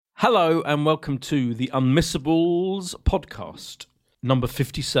Hello and welcome to the Unmissables podcast, number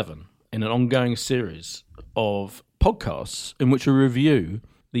 57, in an ongoing series of podcasts in which we review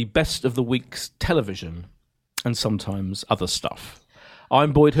the best of the week's television and sometimes other stuff.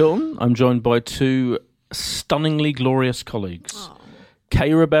 I'm Boyd Hilton. I'm joined by two stunningly glorious colleagues,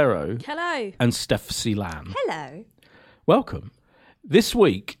 Kay Ribeiro Hello. and Steph C. Lamb. Hello. Welcome. This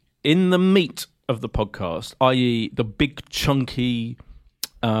week, in the meat of the podcast, i.e. the big chunky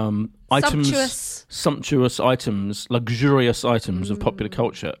sumptuous items, luxurious items of popular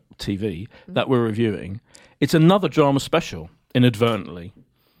culture TV that we're reviewing, it's another drama special, inadvertently.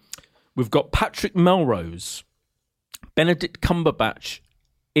 We've got Patrick Melrose, Benedict Cumberbatch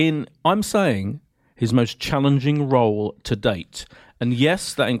in, I'm saying, his most challenging role to date. And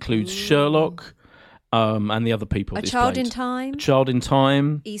yes, that includes Sherlock and the other people. A Child in Time. A Child in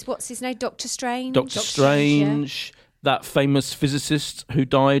Time. He's, what's his name? Doctor Strange. Doctor Strange. Yeah. That famous physicist who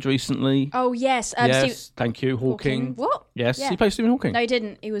died recently. Oh, yes. Yes, thank you. Hawking. What? Yes, yeah. He played Stephen Hawking. No, he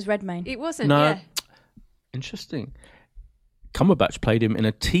didn't. He was Redmayne. It wasn't, no. Yeah. Interesting. Cumberbatch played him in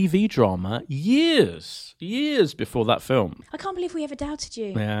a TV drama years before that film. I can't believe we ever doubted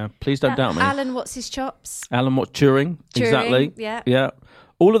you. Yeah, please don't doubt me. Alan, what's his chops? Alan, what? Turing. Exactly. Yeah.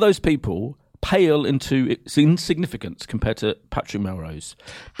 All of those people pale into its insignificance compared to Patrick Melrose.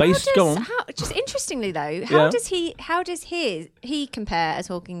 Just interestingly though, how does he compare as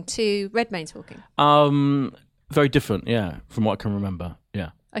Hawking to Redmayne's Hawking? Very different, yeah, from what I can remember. Yeah.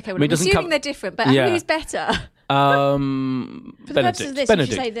 Okay, well, I'm assuming they're different, but who's better? For the purposes of this, you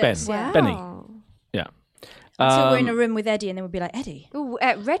should say this. Wow. Benny. Yeah. Until we're in a room with Eddie and then we'll be like, Eddie. Ooh,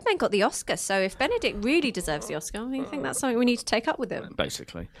 Redmayne got the Oscar, so if Benedict really deserves the Oscar, I think that's something we need to take up with him.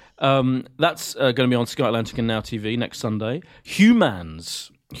 Basically. That's going to be on Sky Atlantic and Now TV next Sunday.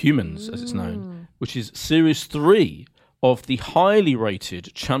 Humans as it's known, which is series 3 of the highly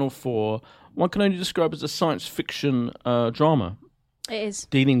rated Channel 4, one can only describe as a science fiction drama. It is.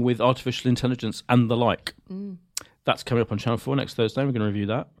 Dealing with artificial intelligence and the like. That's coming up on Channel 4 next Thursday. We're going to review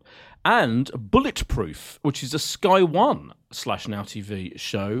that. And Bulletproof, which is a Sky One / Now TV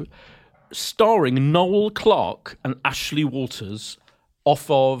show starring Noel Clarke and Ashley Walters off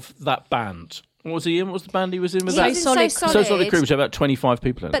of that band. What was he in? What was the band he was in with that? So Solid Crew, which had about 25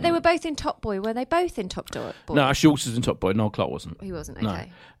 people in it. But they were both in Top Boy. Were they both in Top Boy? No, Ashley Walters was in Top Boy. Noel Clarke wasn't. He wasn't,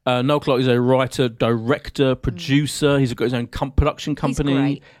 okay. No. Noel Clarke is a writer, director, producer. He's got his own production company. He's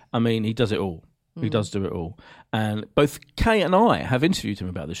great. I mean, he does it all. He does do it all. And both Kay and I have interviewed him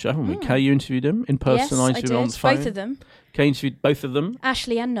about this show, haven't we? Kay, you interviewed him in person. Yes, I interviewed him on the phone. Both of them. Kay interviewed both of them.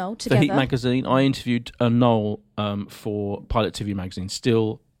 Ashley and Noel together. For Heat magazine. I interviewed Noel for Pilot TV magazine,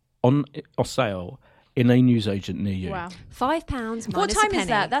 still on sale in a newsagent near you. Wow. £5 What time is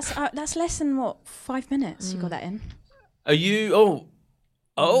that? That's less than, 5 minutes you got that in? Are you...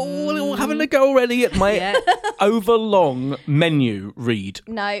 Oh, having a go already at my overlong menu read.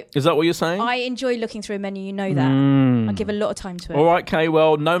 No. Is that what you're saying? I enjoy looking through a menu, you know that. I give a lot of time to it. All right, Kay,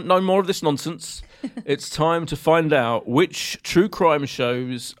 well, no more of this nonsense. It's time to find out which true crime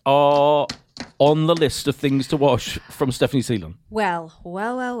shows are on the list of things to watch from Stephanie Seelan. Well.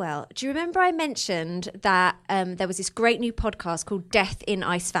 Do you remember I mentioned that there was this great new podcast called Death in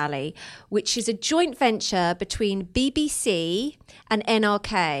Ice Valley, which is a joint venture between BBC and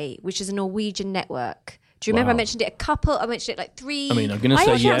NRK, which is a Norwegian network. Do you remember I mentioned it I mentioned it like 3... I mean, I'm going to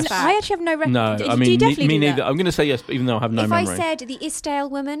say yes. I actually have no record. No, I mean, me neither. I'm going to say yes, but even though I have no memory. If I said The Isdale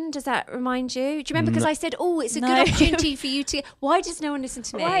Woman, does that remind you? Do you remember? Because I said, it's a good opportunity for you to... Why does no one listen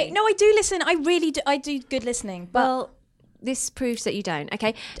to me? Right. No, I do listen. I really do. I do good listening. But well, this proves that you don't.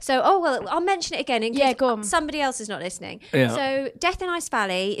 Okay. So, I'll mention it again in case go on. somebody else is not listening. Yeah. So, Death in Ice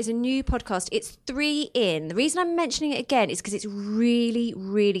Valley is a new podcast. It's 3 in. The reason I'm mentioning it again is because it's really,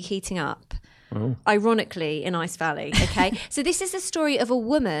 really heating up. Oh. Ironically, in Ice Valley, okay? So this is the story of a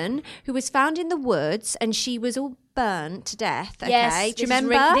woman who was found in the woods and she was all burnt to death, okay? Yes, do you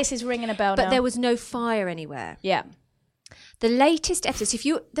remember? This is ringing a bell now. But there was no fire anywhere. Yeah. The latest episodes,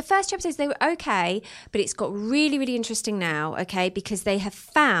 the first 2 episodes, they were okay, but it's got really, really interesting now, okay? Because they have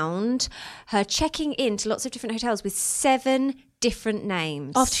found her checking into lots of different hotels with 7 different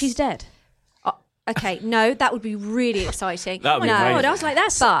names. After she's dead? Okay, no, that would be really exciting. That would be amazing. God, I was like,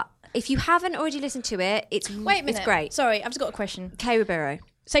 that's... But if you haven't already listened to it, it's great. Sorry, I've just got a question. Kay Ribeiro.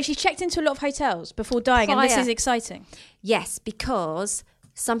 So she checked into a lot of hotels before dying, and this is exciting. Yes, because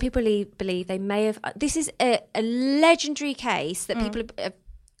some people believe they may have... This is a legendary case that people have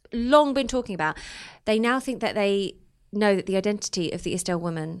long been talking about. They now think that they know that the identity of the Estelle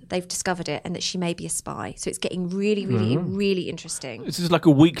woman, they've discovered it, and that she may be a spy. So it's getting really, really, really interesting. This is like a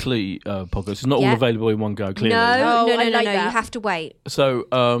weekly podcast. It's not all available in one go, clearly. No. like You that. have to wait. So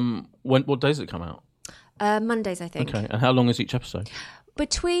what days does it come out? Mondays, I think. Okay, and how long is each episode?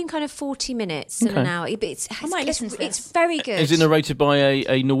 Between kind of 40 minutes and an hour. I might listen to this. It's very good. Is it narrated by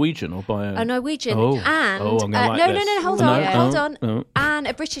a Norwegian or by a Norwegian and I'm gonna like this. no, hold on, and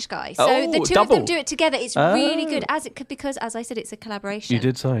a British guy. So the two double. of them do it together. It's really good because, as I said, it's a collaboration. You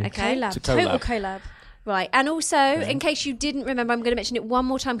did say. Okay. Collab. It's a Total collab. collab. Right, and also, in case you didn't remember, I'm going to mention it one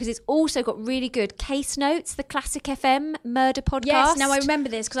more time because it's also got really good Case Notes, the Classic FM murder podcast. Yes, now I remember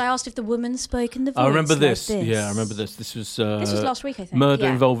this because I asked if the woman spoke in the voice. I remember this. Like this. Yeah, I remember this. This was last week, I think. Murder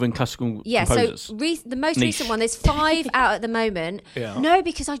Yeah. involving classical composers. So the most Niche. recent one, there's 5 out at the moment. Yeah. No,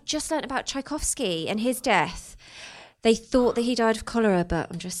 because I just learnt about Tchaikovsky and his death. They thought that he died of cholera, but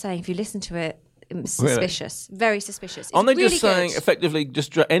I'm just saying, if you listen to it, it's suspicious. Really? Very suspicious. It's Aren't they really just saying, good. effectively,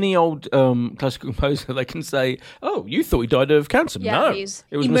 just any old classical composer, they can say, oh, you thought he died of cancer. Yeah, No, he was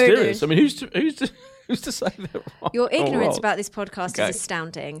murdered. mysterious. I mean, who's to say that? Your ignorance wrong? about this podcast Okay. is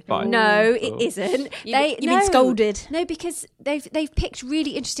astounding. Fine. No, it isn't. You mean scolded? No, because they've picked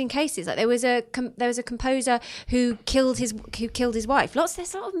really interesting cases. Like there was a composer who killed his wife.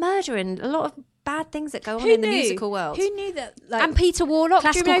 There's a lot of murder and a lot of bad things that go on in the musical world. Who knew that? Like, And Peter Warlock. Do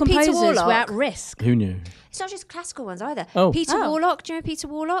you classical know Peter composers Warlock? were at risk. Who knew? It's not just classical ones either. Oh. Peter Warlock. Do you know Peter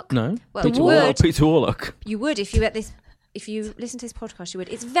Warlock? No. Well, Peter you Warlock. would. Peter Warlock. You would if you listen to this podcast, you would.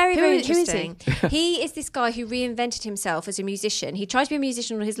 It's very, Who very is he? interesting. He is this guy who reinvented himself as a musician. He tried to be a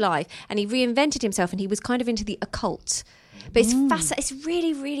musician all his life, and he reinvented himself, and he was kind of into the occult. But it's fascinating. It's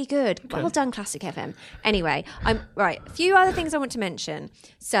really, really good. Well done, Classic FM. Anyway, a few other things I want to mention.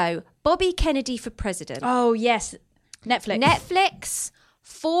 So, Bobby Kennedy for president. Oh yes, Netflix,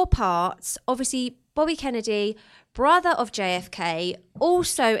 4 parts. Obviously, Bobby Kennedy, brother of JFK,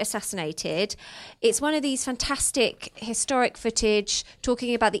 also assassinated. It's one of these fantastic historic footage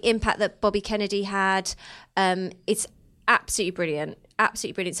talking about the impact that Bobby Kennedy had. It's absolutely brilliant.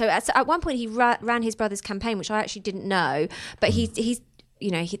 Absolutely brilliant. So at one point he ran his brother's campaign, which I actually didn't know, but he's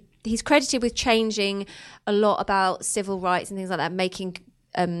credited with changing a lot about civil rights and things like that, making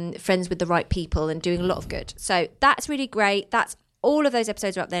friends with the right people and doing a lot of good. So that's really great. That's all of those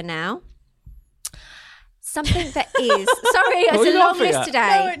episodes are up there now. Something that is sorry, it's a long list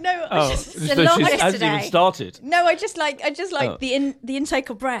today. No. It's a long list hasn't today. even started. No, I just like the intake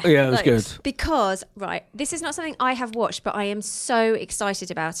of breath. Yeah, that's Like, good. Because, this is not something I have watched, but I am so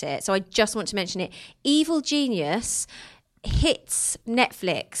excited about it. So I just want to mention it. Evil Genius hits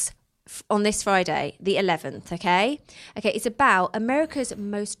Netflix on this Friday, the 11th, okay, it's about America's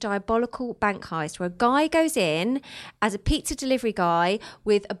most diabolical bank heist, where a guy goes in as a pizza delivery guy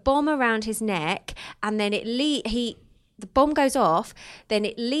with a bomb around his neck, and then the bomb goes off, then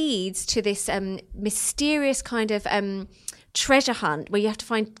it leads to this mysterious kind of treasure hunt where you have to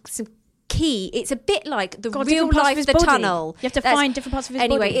find some key. It's a bit like the real life The Tunnel. You have to find different parts of his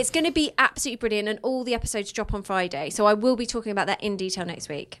body. Anyway, it's going to be absolutely brilliant, and all the episodes drop on Friday, so I will be talking about that in detail next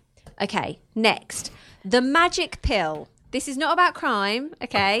week. Okay, next, The Magic Pill. This is not about crime,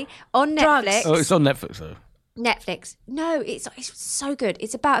 okay? On Netflix. Oh, it's on Netflix though. Netflix. No, it's so good.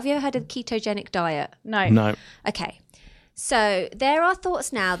 It's about, have you ever heard of the ketogenic diet? No. Okay. So there are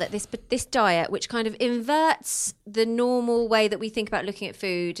thoughts now that this diet, which kind of inverts the normal way that we think about looking at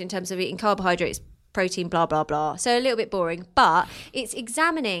food in terms of eating carbohydrates, protein, blah, blah, blah. So a little bit boring, but it's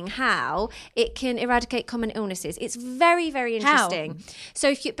examining how it can eradicate common illnesses. It's very, very interesting. How? So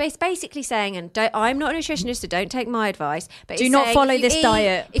if you're basically saying, and I'm not a nutritionist, so don't take my advice, but Do it's not saying follow if you this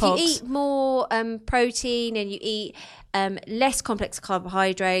diet, If Pogs. you eat more protein and you eat less complex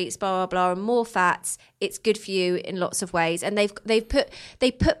carbohydrates, blah, blah, blah, and more fats, it's good for you in lots of ways. And they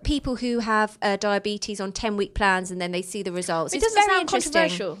put people who have diabetes on 10-week plans, and then they see the results. It It's doesn't very sound interesting.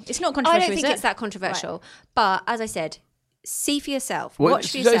 controversial. It's not controversial. I don't think is it's it? that controversial. But as I said, see for yourself. Well,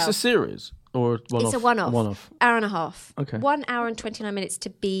 Watch for it's a yourself. series or one-off? It's a one-off. One-off. Hour and a half. Okay. 1 hour and 29 minutes to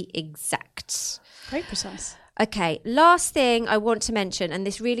be exact. Very precise. Okay, last thing I want to mention, and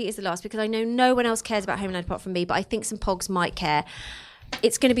this really is the last because I know no one else cares about Homeland apart from me, but I think some pogs might care.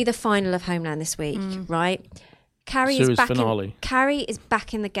 It's going to be the final of Homeland this week, right? Carrie is Series back finale. Carrie is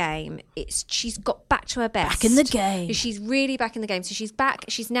back in the game. She's got back to her best. Back in the game. She's really back in the game. So she's back.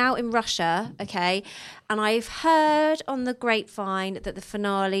 She's now in Russia, okay? And I've heard on the grapevine that the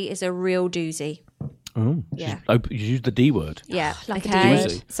finale is a real doozy. Oh, Yeah. you used the D word. Yeah, Like a okay.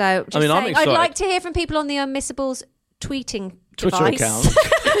 doozy. So just I mean, I'm saying, I'd excited. like to hear from people on the Unmissables tweeting Twitter device. account.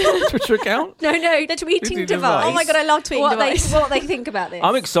 Twitter account? No, the tweeting device. Oh my God, I love tweeting device. What they think about this.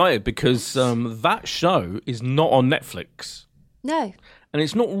 I'm excited because that show is not on Netflix. No. And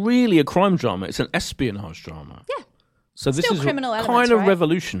it's not really a crime drama. It's an espionage drama. Yeah. So this Still is criminal kind elements, of right?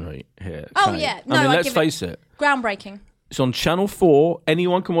 revolutionary here. Oh, Kate. yeah. No, I mean, I'd let's give face it. Groundbreaking. It's on Channel 4.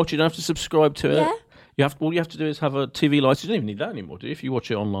 Anyone can watch it. You don't have to subscribe to it. Yeah. All you have to do is have a TV license. You don't even need that anymore, do you? If you watch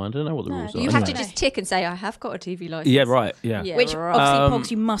it online, I don't know what the rules are. You have to Anyway. just tick and say, I have got a TV license. Yeah, right. Yeah. Which obviously,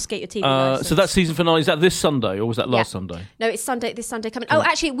 Pogs, you must get your TV license. So that season finale, is that this Sunday or was that last Sunday? No, it's this Sunday coming. Oh,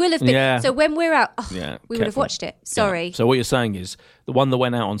 actually, it will have been. Yeah. So when we're out, we would have careful. watched it. Sorry. Yeah. So what you're saying is the one that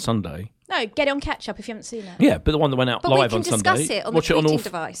went out on Sunday. No, get it on catch up if you haven't seen it. Yeah, but the one that went out But we live can on discuss Sunday. it on the tweeting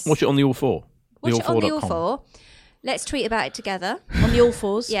device. Watch it on the All 4. Watch it on the All All4.com. 4. Let's tweet about it together. On the All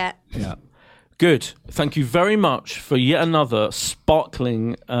Fours. Yeah. Yeah. Good. Thank you very much for yet another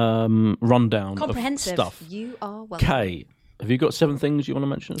sparkling rundown Comprehensive. of stuff. You are welcome. Kay, have you got 7 things you want to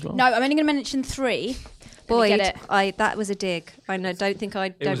mention as well? No, I'm only going to mention 3. Boyd, Get it. that was a dig. I don't think I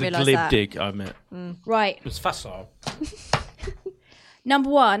it don't was a realise glib that. dig, I admit. Right. It was facile. Number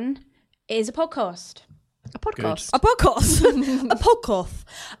 1 is a podcast. A podcast. A podcast. A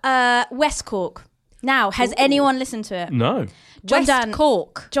podcast. West Cork. Now, has anyone listened to it? No. John Dan,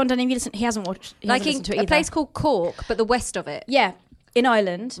 Cork. John Dan, have you listened? He hasn't watched. He Like hasn't in listened to it a either. place called Cork, but the west of it. Yeah, in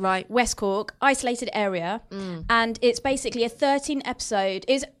Ireland. Right. West Cork, isolated area, and it's basically a 13 episode.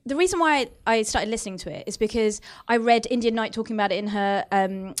 Is the reason why I started listening to it is because I read Indian Night talking about it in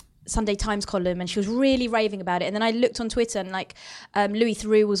her Sunday Times column, and she was really raving about it. And then I looked on Twitter, and like Louis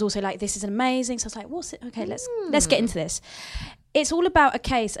Theroux was also like, "This is amazing." So I was like, "What's it? Okay, let's get into this." It's all about a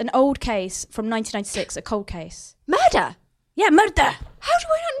case, an old case from 1996, a cold case. Murder. Yeah, murder. How do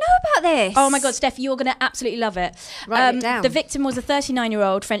I not know about this? Oh my God, Steph, you're going to absolutely love it. Write it down. The victim was a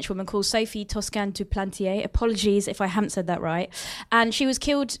 39-year-old French woman called Sophie Toscan du Plantier. Apologies if I haven't said that right. And she was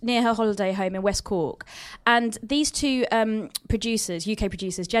killed near her holiday home in West Cork. And these two producers, UK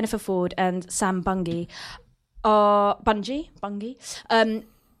producers, Jennifer Ford and Sam Bungie,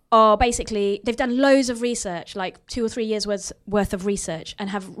 are basically, they've done loads of research, like 2 or 3 years worth of research, and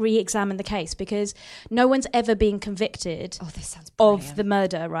have re-examined the case because no one's ever been convicted this sounds brilliant. of the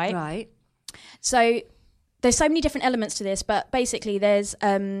murder, right? Right. So there's so many different elements to this, but basically there's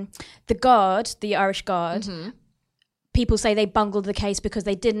the guard, the Irish guard. People say they bungled the case because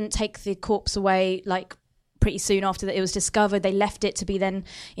they didn't take the corpse away, like, pretty soon after that it was discovered. They left it to be then,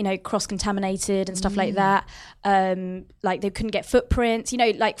 cross-contaminated and stuff like that. Like they couldn't get footprints,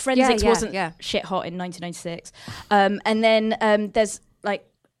 like forensics wasn't shit hot in 1996. And then there's like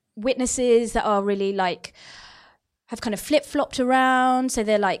witnesses that are really like have kind of flip-flopped around, so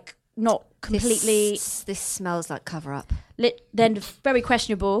they're like not completely. This smells like cover-up. Then very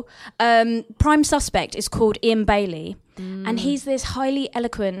questionable. Prime suspect is called Ian Bailey, and he's this highly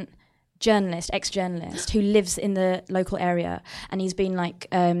eloquent ex-journalist who lives in the local area, and he's been like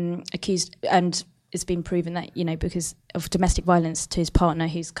accused, and it's been proven that because of domestic violence to his partner,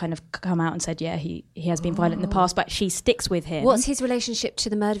 who's kind of come out and said he has been violent in the past, but she sticks with him. What's his relationship to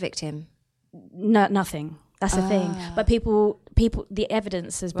the murder victim? No, nothing. That's the thing. But people, the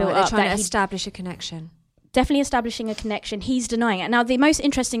evidence has built up. They're trying that to establish a connection. Definitely establishing a connection. He's denying it. Now, the most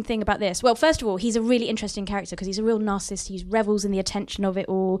interesting thing about this, well, first of all, he's a really interesting character because he's a real narcissist. He revels in the attention of it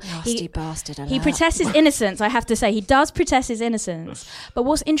all. Nasty bastard. He protests his innocence, I have to say. He does protest his innocence. But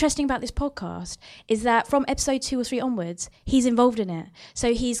what's interesting about this podcast is that from episode 2 or 3 onwards, he's involved in it.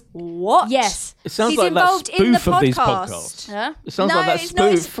 So he's... What? Yes. It sounds He's like that involved in the spoof of these podcast. podcasts. Huh? It sounds No, like that it's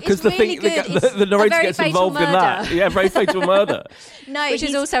spoof not. because It's really good. the narrator very gets fatal involved in that. murder. Yeah, very fatal murder. No, Which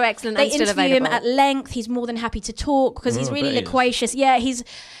is also excellent They and still interview him available. at length. He's more than happy to talk because he's I really bet he is. loquacious. Yeah, he's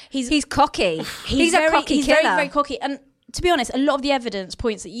cocky. He's very, a cocky he's killer. very, very cocky. And to be honest, a lot of the evidence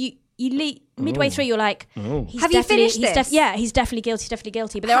points that midway through, you're like, he's Have you definitely- finished he's this? he's definitely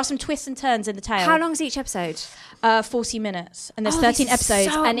guilty. But there are some twists and turns in the tale. How long's each episode? 40 minutes, and there's Oh, 13 this is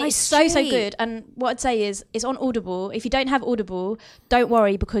episodes, so up and my it's so street. good. And what I'd say is, it's on Audible. If you don't have Audible, don't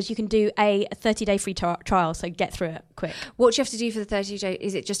worry, because you can do a 30-day free trial. So get through it quick. What do you have to do for the 30 days?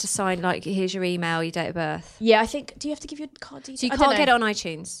 Is it just a sign like, here's your email, your date of birth? Yeah, I think. Do you have to give your card details? So you I don't can't get it know. on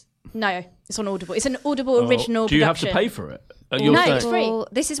iTunes? No, it's on Audible. It's an Audible original Do you production. have to pay for it? No, it's free. Well,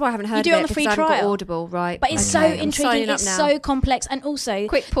 this is why I haven't heard do it of on it the free because I haven't got trial. Audible, right? But it's Okay, so I'm intriguing. signing up It's now. so complex, and also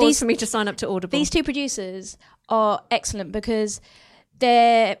Quick pause for me to sign up to Audible. These two producers are excellent because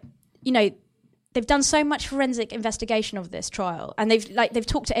they're, they've done so much forensic investigation of this trial, and they've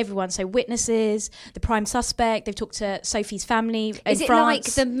talked to everyone. So witnesses, the prime suspect. They've talked to Sophie's family. Is in it France.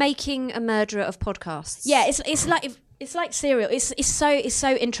 like the Making a Murderer of podcasts? Yeah, it's like Serial. It's so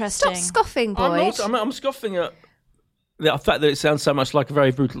interesting. Stop scoffing, Boyd. I'm scoffing at The fact that it sounds so much like a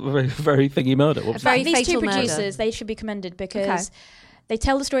very brutal, very thingy murder. What was Very These two fatal murder. producers, they should be commended because they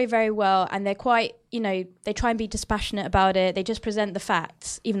tell the story very well, and they're quite, they try and be dispassionate about it. They just present the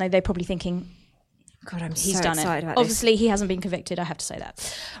facts, even though they're probably thinking, God, I'm he's so done excited it. about Obviously, he hasn't been convicted. I have to say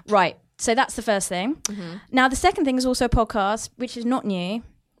that. Right. So that's the first thing. Mm-hmm. Now, the second thing is also a podcast, which is not new,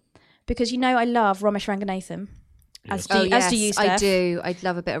 because I love Ramesh Ranganathan. As do you, Steph. I do. I'd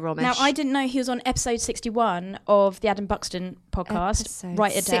love a bit of Ramesh. Now, I didn't know he was on episode 61 of the Adam Buxton podcast.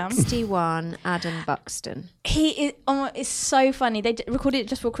 Write it down. 61, Adam Buxton. He is. Oh, it's so funny. They recorded it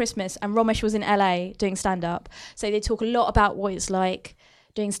just for Christmas, and Ramesh was in LA doing stand-up. So they talk a lot about what it's like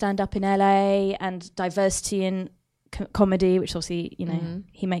doing stand-up in LA and diversity in comedy, which obviously,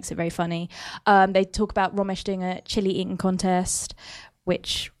 he makes it very funny. They talk about Ramesh doing a chili eating contest,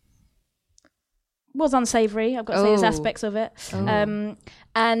 which was unsavoury. I've got to say there's aspects of it. And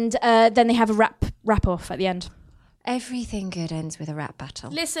then they have a wrap off at the end. Everything good ends with a rap battle.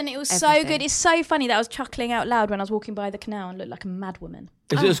 Listen, it was so good. It's so funny that I was chuckling out loud when I was walking by the canal and looked like a madwoman.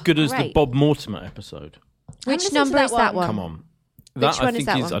 Is it as good as the Bob Mortimer episode? Which number is that one? Come on. Which one is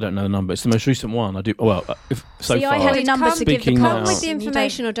that one? I don't know the number. It's the most recent one. I do. Well, I had a number to give the come with the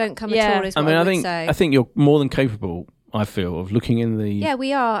information or don't come at all. Is what I would say. I think you're more than capable. I feel of looking in the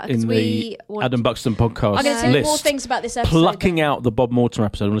we are in the Adam Buxton podcast I'm going to tell list, you more things about this episode. plucking out the Bob Mortimer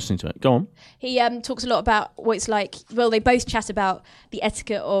episode. I'm listening to it. Go on. He talks a lot about what it's like. Well, they both chat about the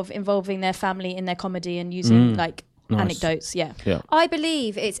etiquette of involving their family in their comedy and using anecdotes. Yeah. I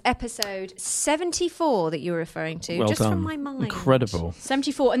believe it's episode 74 that you're referring to. Well just done. from my mind. Incredible.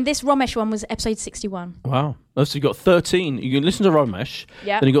 74, and this Ramesh one was episode 61. Wow. So you've got 13. You can listen to Ramesh.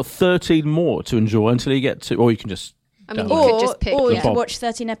 Yeah. Then you've got 13 more to enjoy until you get to, or you can just. I mean, you could just pick. Or you could watch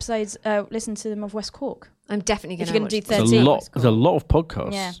 13 episodes, listen to them of West Cork. I'm definitely going to. If you're going to do 13. There's a lot of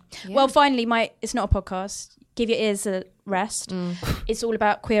podcasts. Yeah. Well, finally, it's not a podcast. Give your ears a rest. It's all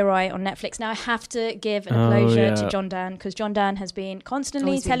about Queer Eye on Netflix. Now, I have to give an closure to John Dan, because John Dan has been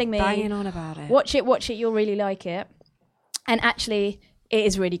constantly telling me, banging on about it. Watch it, you'll really like it. And actually, it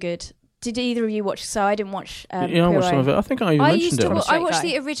is really good. Did either of you watch? So I didn't watch. I watched some of it. I think I mentioned it. I watched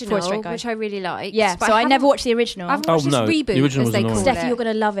the original, which I really liked. Yeah, so I never watched the original. I haven't watched this reboot, the original as they was call Steffi, it. you're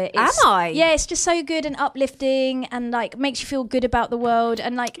going to love it. Am I? Yeah, it's just so good and uplifting and makes you feel good about the world.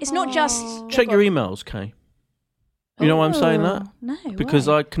 And it's not just... Check your emails, Kay. You know why I'm saying that? No. Because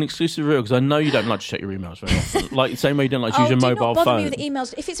why? I can exclusively reveal, because I know you don't like to check your emails very often. Like the same way you don't like to use your mobile do not bother phone. me with the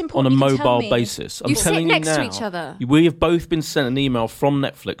emails. If it's on important, a you can tell mobile me. basis. I'm You telling sit you next now, to each other. We have both been sent an email from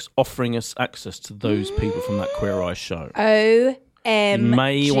Netflix offering us access to those people from that Queer Eye show. OMG. You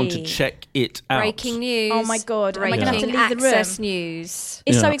may want to check it out. Breaking news. Oh my God. Am I Breaking going to have to leave the room? access news.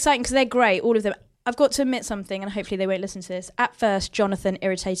 It's so exciting because they're great, all of them. I've got to admit something, and hopefully they won't listen to this. At first, Jonathan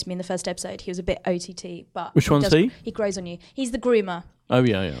irritated me in the first episode. He was a bit OTT, but which one's he? He grows on you. He's the groomer. Oh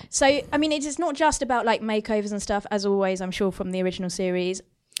yeah. So I mean, it's not just about makeovers and stuff. As always, I'm sure from the original series,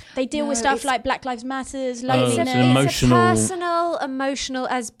 they deal with stuff like Black Lives Matters, loneliness. It's an emotional, it's a personal, emotional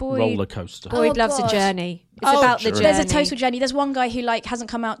as Boyd. Roller coaster. Boyd loves a journey. It's about the journey. There's a total journey. There's one guy who hasn't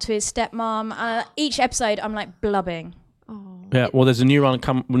come out to his stepmom. Each episode, I'm blubbing. Yeah, well, there's a new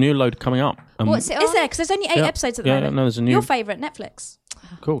load coming up. What's it on? Is there? Because there's only 8 episodes at the moment. No, there's a new. Your favourite, Netflix.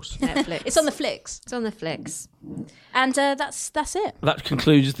 Of course. Netflix. It's on the flicks. It's on the flicks. And that's it. That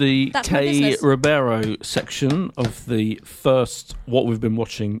concludes the Kay Ribeiro section of the first What We've Been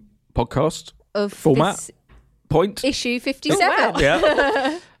Watching podcast of format. Point. Issue 57. Oh, wow.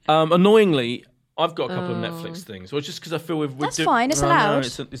 Yeah. Annoyingly, I've got a couple of Netflix things. Well, just because I feel we're that's fine. It's allowed.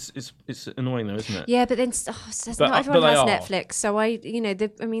 It's annoying though, isn't it? Yeah, but then not everyone has Netflix. So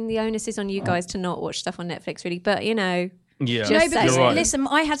the onus is on you guys to not watch stuff on Netflix, really. But Yeah. Because right. listen,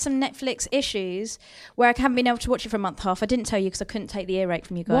 I had some Netflix issues where I haven't been able to watch it for a month and a half. I didn't tell you because I couldn't take the earache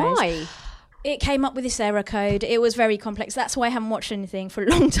from you guys. Why? It came up with this error code. It was very complex. That's why I haven't watched anything for a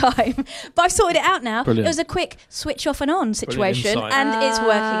long time. But I've sorted it out now. Brilliant. It was a quick switch off and on situation, insight. and it's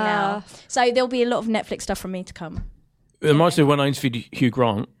working now. So there'll be a lot of Netflix stuff from me to come. It reminds me of when I interviewed Hugh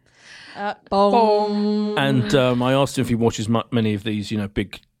Grant. And I asked him if he watches many of these,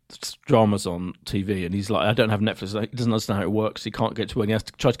 big dramas on TV, and he's like, I don't have Netflix. He doesn't understand how it works. He can't get to work. He has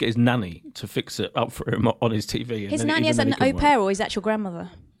to try to get his nanny to fix it up for him on his TV. His nanny is an au pair, or his actual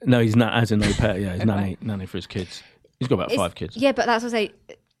grandmother? No, he's not as an au pair. Yeah, his nanny for his kids. He's got about 5 kids. Yeah, but that's what I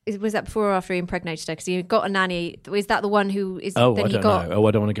say. Was that before or after he impregnated her? Because he got a nanny. Is that the one who is? Oh, then I don't know. Oh,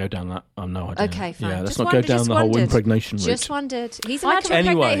 I don't want to go down that. Oh no, I don't. Okay, fine. Yeah, let's not go down the whole impregnation route. Just wondered. He's allowed to impregnate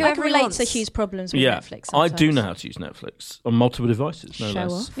Anyway. whoever I can he relate wants. to Hugh's problems with Netflix. I Sometimes. do know how to use Netflix on multiple devices, no Show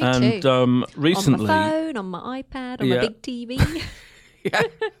less. off. Me And too. recently, on my phone, on my iPad, on my big TV. Yeah.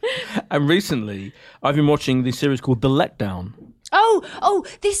 And recently, I've been watching this series called The Letdown. Oh,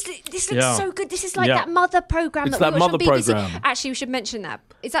 this looks so good. This is like that Mother program It's that we that watched Mother on BBC. programme. Actually, we should mention that.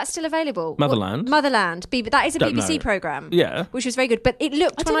 Is that still available? Motherland. Motherland. That is a Don't BBC know. program. Yeah. Which was very good. But it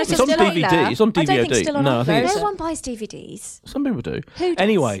looked when I It's saw on the DVD. trailer. It's on DVD. I don't think it's still on I think offer, it's, No one buys DVDs. some people do. Who does?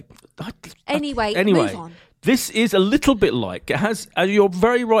 Anyway, Move on. this is a little bit like it has. You're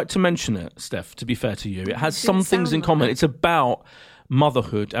very right to mention it, Steph. To be fair to you, it has some things in common. It's about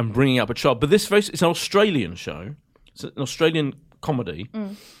motherhood and bringing up a child. But it's an Australian show. It's an Australian comedy,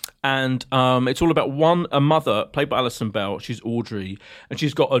 and it's all about a mother played by Alison Bell. She's Audrey, and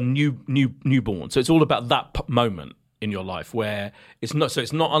she's got a newborn. So it's all about that moment in your life where it's not. So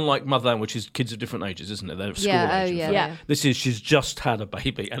it's not unlike Motherland, which is kids of different ages, isn't it? They're school age. Yeah. This is she's just had a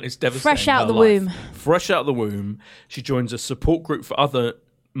baby, and it's devastating. Fresh out her of the life. womb. Fresh out of the womb. She joins a support group for other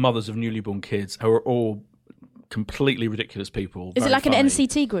mothers of newly born kids who are all completely ridiculous people. Is it very like funny. an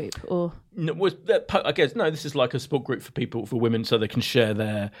NCT group or? No, I guess no. This is like a support group for women, so they can share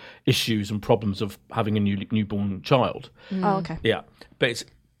their issues and problems of having a newborn child. Oh, okay. Yeah, but it's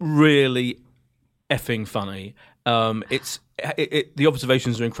really effing funny. The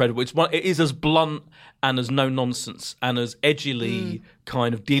observations are incredible. It is as blunt and as no nonsense and as edgily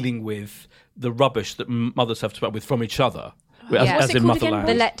kind of dealing with the rubbish that mothers have to put up with from each other. What's As it in called again?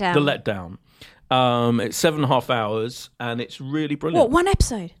 Motherland. The Letdown. The Letdown. It's 7.5 hours, and it's really brilliant. What, one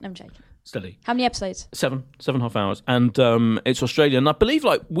episode? No, I'm joking. Steady. How many episodes? 7.5 hours, and it's Australian. And I believe,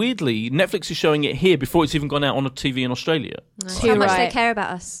 like weirdly, Netflix is showing it here before it's even gone out on a TV in Australia. How much they care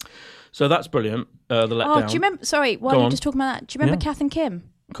about us. So that's brilliant. The Letdown. Oh, do you remember? Sorry, while Go you're on. just talking about that, do you remember Kath and Kim?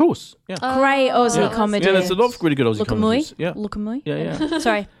 Of course, yeah. Great Aussie comedy. Yeah, there's a lot of really good Aussie Look at comedies. me. Yeah, Look at me. yeah.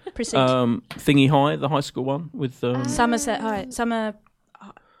 Sorry, proceed. Thingy High, the high school one with Somerset High.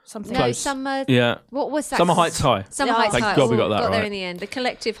 Something. No, Close. Summer. yeah. What was that? Summer Heights High. Summer Oh, Heights thank High. God we got that Got there right. in the end. The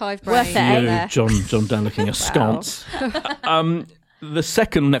collective hive brain. Worth it, eh? You, there. John Dan looking askance. The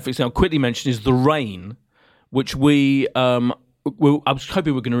second Netflix thing I'll quickly mention is The Rain, which I was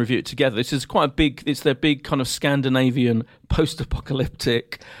hoping we were going to review it together. This is quite a big. It's their big kind of Scandinavian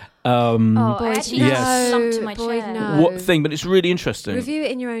post-apocalyptic. I actually Yes. slumped to my Boy, chair. no. What thing? But it's really interesting. Review it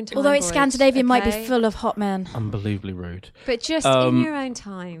in your own time. Although it's boys, Scandinavian, might be okay? full of hot men. Unbelievably rude. But just in your own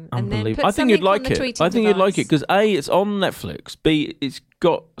time, and then Unbelievable. put I think you'd something on like the it. tweeting I think you'd like device. it because A, it's on Netflix. B, it's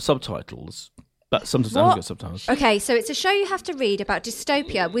got subtitles, but sometimes it hasn't got subtitles. Okay, so it's a show you have to read about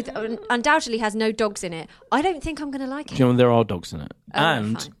dystopia with undoubtedly has no dogs in it. I don't think I'm going to like it. You know, there are dogs in it,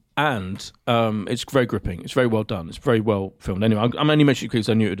 fine. and it's very gripping. It's very well done. It's very well filmed. Anyway, I'm only mentioning it because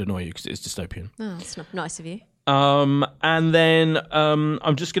I knew it would annoy you because it's dystopian. Oh, that's not nice of you. And then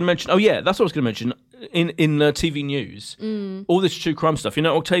I'm just going to mention. Oh yeah, that's what I was going to mention. In TV news, all this true crime stuff. You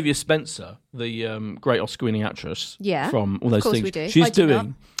know, Octavia Spencer, the great Oscar-winning actress, Yeah, from all those course things. we do. She's I do not.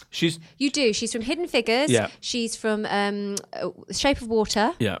 doing. She's You do. She's from Hidden Figures. Yeah. She's from Shape of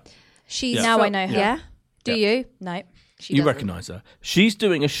Water. yeah. She's Yeah. Now from- I know her. Yeah. Do you? No. She You doesn't. recognise her. She's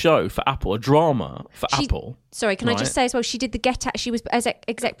doing a show for Apple, a drama for She- Apple. Sorry, can I just Right. say as well? She did the Get Out. She was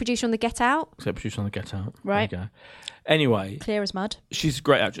exec producer on the Get Out. Except producer on the Get Out. Right. There you go. Anyway, Clear as mud. she's a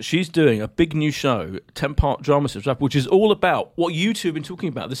great actress. She's doing a big new show, 10-part drama series, which is all about what you two have been talking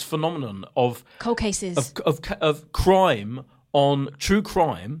about, this phenomenon of Cold cases. of crime on true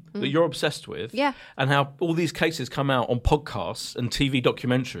crime that you're obsessed with, Yeah. and how all these cases come out on podcasts and TV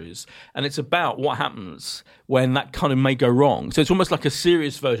documentaries, and it's about what happens when that kind of may go wrong. So it's almost like a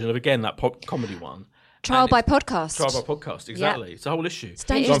serious version of, again, that pop comedy one. Trial And by it's- podcast. Trial by podcast, exactly. It's a whole issue.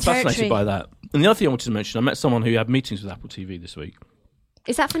 dangerous So I'm fascinated territory. by that. And the other thing I wanted to mention, I met someone who had meetings with Apple TV this week.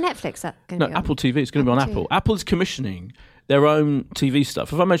 Is that for Netflix? That gonna No, be on? Apple TV. It's going to be on Apple Apple. Apple's commissioning their own TV stuff.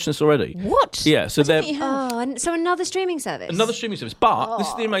 Have I mentioned this already? What? Yeah. So they're Oh, and so another streaming service. another streaming service. But this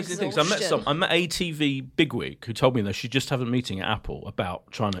is the amazing thing. So exhaustion. I met a TV bigwig who told me that she just had a meeting at Apple about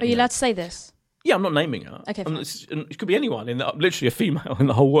trying to. Are you allowed to say this? Yeah, I'm not naming her. Okay, fine. It could be anyone literally a female in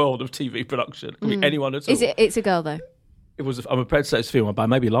the whole world of TV production. It could be anyone at all. Is it? It's a girl though. It was. I'm prepared to say it's a female, but I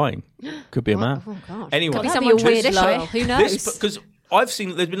may be lying. Could be a man. Oh gosh. Anyway, Could be That'd someone be a weird traditional. lie. Who knows? Because I've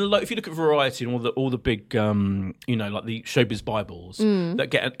seen there's been a lot. If you look at Variety and all the big, like the Showbiz Bibles that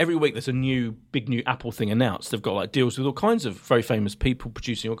get every week, there's a big new Apple thing announced. They've got like deals with all kinds of very famous people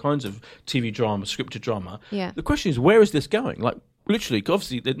producing all kinds of TV drama, scripted drama. Yeah. The question is, where is this going? Like literally,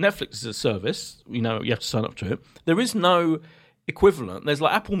 obviously, Netflix is a service. You know, you have to sign up to it. There is no equivalent. There's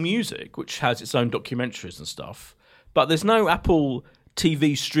like Apple Music, which has its own documentaries and stuff, but there's no Apple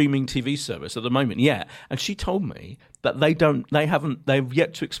streaming TV service at the moment yet, and she told me that they've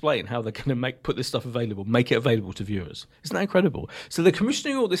yet to explain how they're going to put this stuff available, make it available to viewers. Isn't that incredible? So they're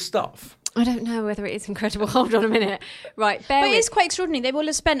commissioning all this stuff. I don't know whether it is incredible. Hold on a minute. Right, but it is quite extraordinary. They will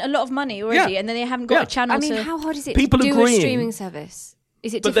have spent a lot of money already, and then they haven't got a channel. I mean, how hard is it People to do agreeing, a streaming service?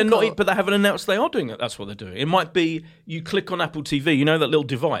 Is it but difficult? But they haven't announced they are doing it. That's what they're doing. It might be you click on Apple TV. You know that little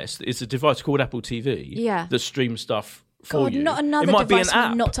device. It's a device called Apple TV. That streams stuff for you. Not another it might device be an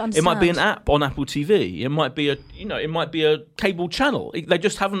app. not to understand. It might be an app on Apple TV. It might be a cable channel. They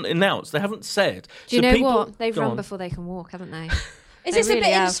just haven't announced. They haven't said. Do you know what? They've run before they can walk, haven't they? Is this a bit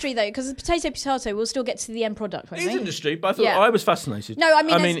industry though? Because the potato, we'll still get to the end product. Won't It is we? industry, but I thought I was fascinated. No, I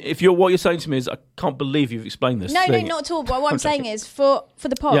mean, if what you're saying to me is, I can't believe you've explained this. No, not at all. But what I'm saying is, for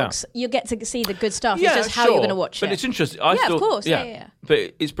the pogs, you get to see the good stuff. It's just how you're going to watch it. But it's interesting. Of course. Yeah.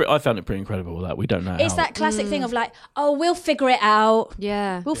 But I found it pretty incredible that we don't know. It's that classic thing of like, oh, we'll figure it out.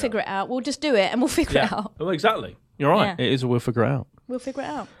 Yeah, we'll figure it out. We'll just do it and we'll figure it out. Well, exactly. You're right. Yeah. It is a we'll figure it out. We'll figure it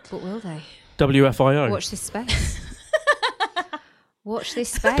out. But will they? WFIO. Watch this space. Watch this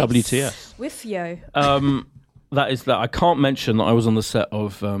space. WTF. With you. That is that. I can't mention that I was on the set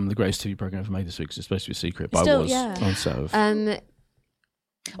of the greatest TV program ever made this week because it's supposed to be a secret, but I was on set of.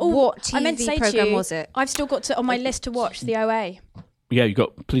 What TV I meant to say program was it? I've still got on my list to watch the OA. Yeah,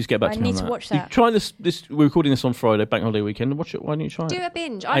 please get back to me on that. I need to watch that. You try this. We're recording this on Friday, bank holiday weekend. Watch it. Why don't you try it? Do a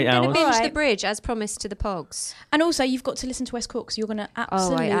binge. I'm going to binge The Bridge as promised to the Pogs. And also, you've got to listen to West Cork, because you're going to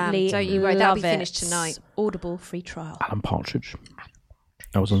absolutely Don't you worry, that'll be finished tonight. Audible free trial. Alan Partridge.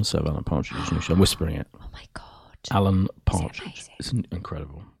 I was on the set of Alan Partridge. I'm whispering it. Oh my God. Alan Partridge. It's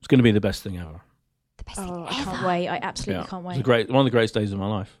incredible. It's going to be the best thing ever. The best thing ever. I can't wait. I absolutely can't wait. It's one of the greatest days of my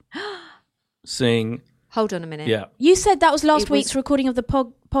life. Seeing... Hold on a minute. Yeah. You said that was last week's recording of the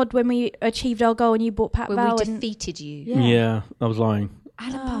pod when we achieved our goal and you bought Pat Val. When we defeated you. Yeah, I was lying.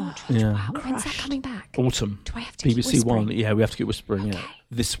 Alan Partridge. Yeah. Wow. When's that coming back? Autumn. Do I have to BBC keep One. Yeah, we have to keep whispering it.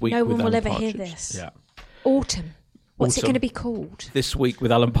 This week no with one will Alan ever hear Partridge. this. Yeah. Autumn. What's it going to be called? This week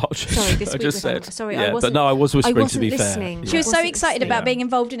with Alan Partridge. Sorry, this I week just with said. Alan. Sorry, yeah, I wasn't. But no, I was whispering. To be listening. fair, she was so excited about being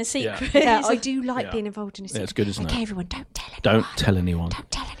involved in a secret. Yeah, I do like being involved in a secret. Yeah, it's good, isn't it? Okay, everyone, don't tell anyone. Don't tell anyone. Don't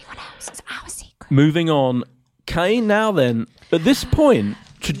tell anyone else. It's our secret. Moving on. Okay, now then, at this point,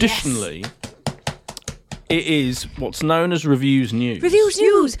 traditionally, it is what's known as reviews news. Reviews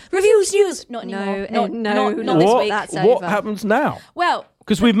news. Not anymore. Not this week. That's what over. happens now? Well,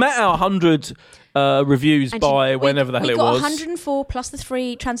 because we've met our 100 reviews by whenever the hell it was. We got 104 plus the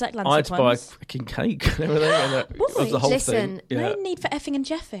 3 transatlantic I had to buy a ones. freaking cake and everything. And that was the whole thing. No need for effing and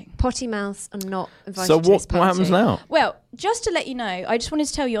jeffing. Potty mouths are not invited so to this party. what happens now? Well, just to let you know, I just wanted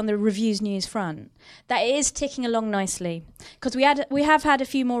to tell you on the reviews news front that it is ticking along nicely, because we have had a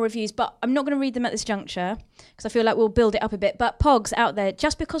few more reviews, but I'm not going to read them at this juncture because I feel like we'll build it up a bit. But Pogs out there,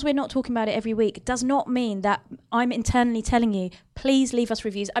 just because we're not talking about it every week does not mean that I'm internally telling you, please leave us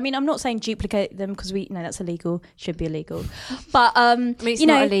reviews. I mean, I'm not saying duplicate them because that's illegal, should be illegal. But I mean, it's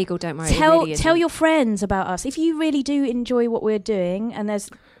not illegal, don't worry. Tell your friends about us if you really do enjoy what we're doing, and there's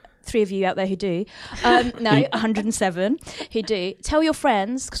 3 of you out there who do. 107 who do. Tell your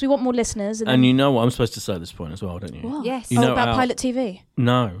friends, because we want more listeners. And you know what I'm supposed to say at this point as well, don't you? What? Yes. You know about Pilot TV?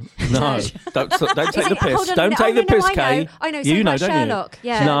 No. Don't take the piss. Don't take the piss, Kay. I know. You know, don't Sherlock. you?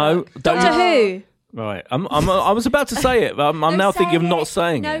 Yeah. No. Doctor Who? Right. I was about to say it, but I'm now thinking of not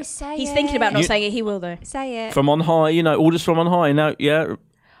saying it. Say He's it. thinking about not saying it. He will, though. Say it. From on high, orders from on high. Now, yeah,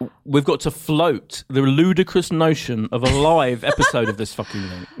 we've got to float the ludicrous notion of a live episode of this fucking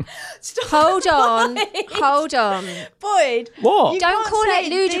thing. Hold on. Boyd. What? Don't call it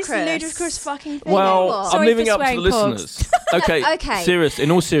ludicrous. This ludicrous fucking thing. Well, I'm Sorry leaving for up to the swearing, listeners. Okay.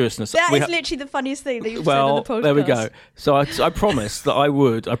 In all seriousness. That is literally the funniest thing that you've said on the podcast. There we go. So I promised that I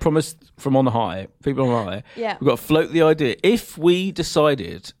would. I promised from on high, people on high. Yeah. We've got to float the idea. If we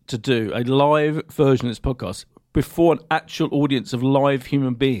decided to do a live version of this podcast before an actual audience of live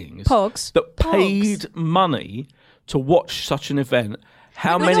human beings Pogs. that paid money to watch such an event,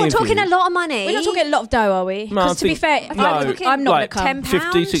 how We're many not of talking you? A lot of money. We're not talking a lot of dough, are we? Because to be fair, I'm not going to come.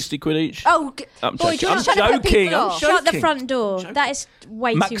 50, 60 quid each. Oh, I'm boy, joking. you're I'm trying to put joking. people I'm off. joking. Shut the front door. That is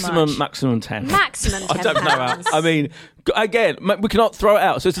way too much. Maximum 10. Maximum 10 I don't know how. I mean, again, we cannot throw it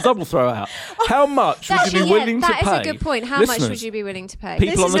out, so it's a double throw out. How much would you be willing to pay? That is a good point. How much would you be willing to pay?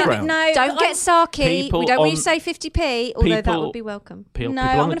 People on the ground. No, don't get sarky. We don't want you to say 50p, although that would be welcome. No,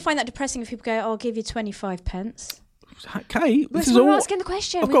 I'm going to find that depressing if people go, I'll give you 25 pence. Okay, this is we're all asking the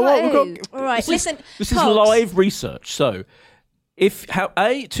question. All right, listen. This is live research. So,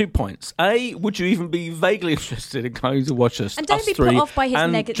 A, 2 points. A, would you even be vaguely interested in going to watch us? And don't us be three, put off by his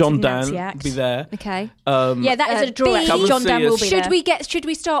and negative John Nancy Dan act. be there. Okay. Yeah, that is a draw. B, Actually. John Dan will be Should there. Should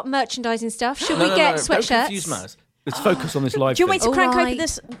we start merchandising stuff? Should No, we get Don't sweatshirts? confuse Maz. Let's focus on this live Do you want me thing. to crank Alright.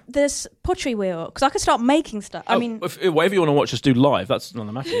 open this pottery wheel? Because I could start making stuff. I mean, Whatever you want to watch us do live, that's not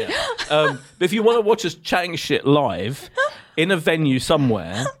the matter. Yeah. But if you want to watch us chatting shit live in a venue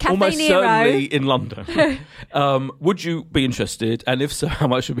somewhere, Cafe almost Nero. certainly in London, would you be interested? And if so, how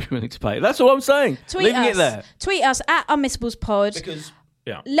much would you be willing to pay? That's all I'm saying. Leaving it there. Tweet us at UnmissablesPod. Because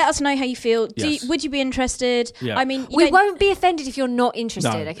Let us know how you feel. Yes. Would you be interested? Yeah. I mean, We won't be offended if you're not interested.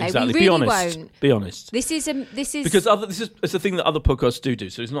 no, Okay, exactly. we Be really honest. won't. Be honest. This is Because it's a thing that other podcasts do.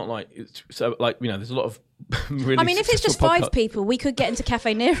 So it's not like there's a lot of really. I mean, if it's just successful 5 podcasts. people, we could get into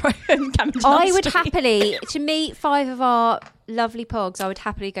Cafe Nero and come and I would dance. happily to meet 5 of our lovely pogs. I would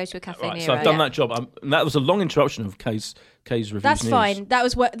happily go to a cafe Right, Nero. so I've done that job. And that was a long interruption of Kay's reviews. That's news. fine. That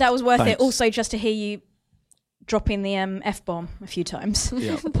was worth Thanks. it. Also, just to hear you dropping the F-bomb a few times.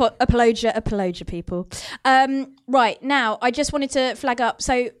 Yeah. Apologia, people. Right, now, I just wanted to flag up.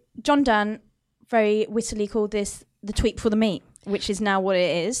 So, John Dan very wittily called this the tweet before the meet, which is now what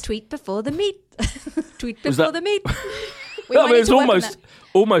it is. Tweet before the meet. Tweet Was before that- the meet. We I might mean, need it's to work on that.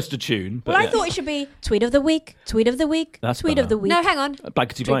 almost a tune. But Well, I yeah. thought it should be tweet of the week, tweet of the week, That's tweet better. of the week. No, hang on.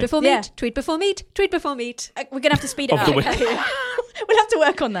 Blankety Tweet blank. before Yeah. meet. Tweet before meet. Tweet before meet. We're going to have to speed it Of up. the week. We'll have to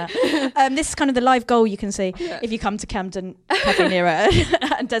work on that. This is kind of the live goal you can see if you come to Camden Cafe Nero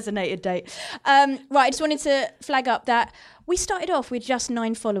at a designated date. Right, I just wanted to flag up that we started off with just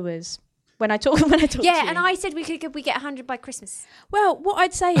 9 followers. When I talk to Yeah, you. and I said we get 100 by Christmas. Well, what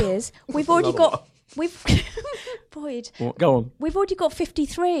I'd say is we've already got Boyd. Well, go on. We've already got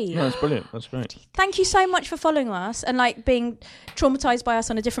 53. No, that's brilliant. That's great. Thank you so much for following us and being traumatized by us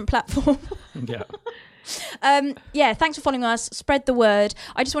on a different platform. Yeah. Thanks for following us. Spread the word.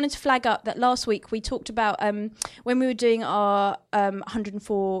 I just wanted to flag up that last week we talked about when we were doing our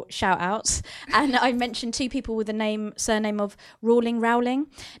 104 shout outs, and I mentioned 2 people with the surname of Rowling.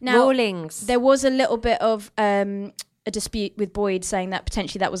 Now, Rawlings. there was a little bit of a dispute with Boyd saying that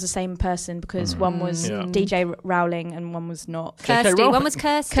potentially that was the same person because one was Yeah. DJ Rowling and one was not. Kirsty. Rowling. One was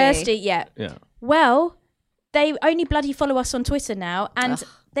Kirsty. Kirsty, yeah. Yeah. Well, they only bloody follow us on Twitter now, and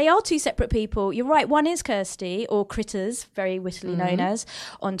they are 2 separate people. You're right. One is Kirsty, or Critters, very wittily known as,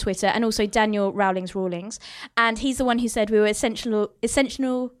 on Twitter, and also Daniel Rawlings, and he's the one who said we were essential.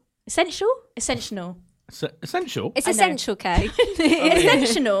 Essential? It's I know. essential, Kay.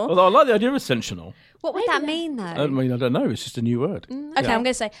 Essential. Although I like the idea of essential. What would that mean, though? I mean, I don't know. It's just a new word. Okay, Yeah. I'm going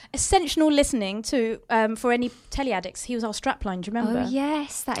to say essential listening to for any tele addicts. He was our strapline. Do you remember? Oh,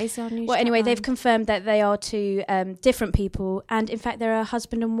 yes, that is our new Well, anyway, strapline. they've confirmed that they are 2 different people, and in fact, they're a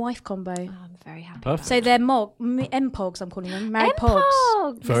husband and wife combo. Oh, I'm very happy. Perfect. So they're MPOGs, I'm calling them. Married Pogs.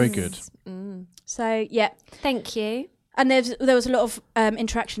 Pogs. Very good. So, yeah. Thank you. And there was a lot of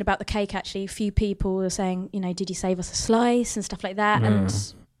interaction about the cake, actually. A few people were saying, did you save us a slice and stuff like that? And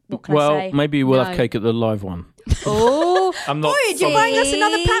what can I Well, say? maybe we'll No. have cake at the live one. Oh, I'm not. Boyd, you're buying us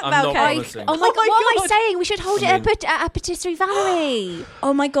another See? Pat I'm Val not cake. promising. oh my God! What am I God. saying? We should hold I it at Patisserie Valerie.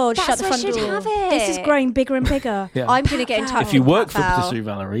 Oh my God, That's shut the where front we should door. have it. This is growing bigger and bigger. Yeah. I'm going to get in touch. If you with work Pat for Val. Patisserie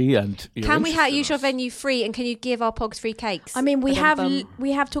Valerie and you're Can we interested use in your us- venue free? And can you give our pogs free cakes? I mean, we Ba-dum-bum.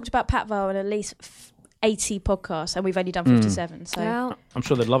 have talked about Pat Val in at least 80 podcasts, and we've only done 57. So Well, I'm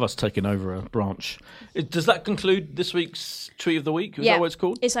sure they'd love us taking over a branch. Does that conclude this week's Tweet of the Week? Is yeah, that what it's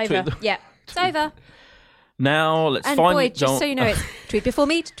called? It's Tweet over. of the- Yeah. it's over. Now let's And find. boy, just so you know, it's tweet before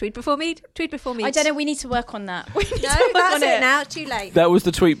meet, tweet before meet, tweet before meet. I don't know. We need to work on that. We need No, to work that's on it now. Too late. That was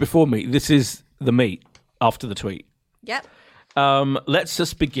the tweet before me. This is the meet after the tweet. Yep. Let's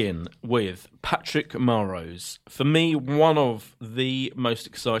just begin with Patrick Melrose. For me, one of the most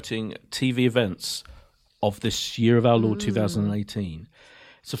exciting TV events of this year of our Lord 2018.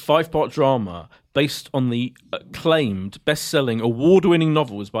 It's a 5-part drama based on the acclaimed, best-selling, award-winning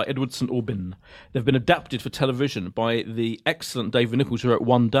novels by Edward St Aubyn. They've been adapted for television by the excellent David Nichols, who wrote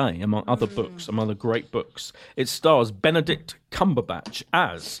One Day, among other books, among other great books. It stars Benedict Cumberbatch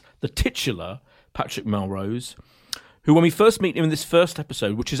as the titular Patrick Melrose, who, when we first meet him in this first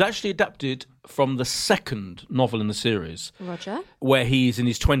episode, which is actually adapted from the second novel in the series, Roger. where he's in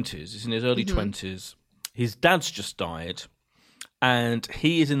his 20s, he's in his early 20s. His dad's just died, and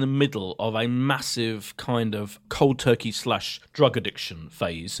he is in the middle of a massive kind of cold turkey / drug addiction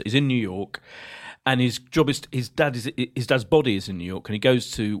phase. He's in New York, and his job is his dad's body is in New York, and he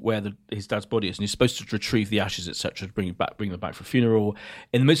goes to where his dad's body is, and he's supposed to retrieve the ashes, etc., to bring them back for a funeral.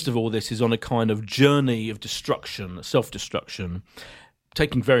 In the midst of all this, he's on a kind of journey of destruction, self-destruction,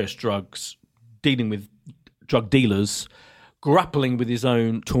 taking various drugs, dealing with drug dealers, grappling with his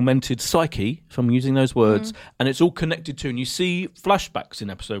own tormented psyche, if I'm using those words, and it's all connected to, and you see flashbacks in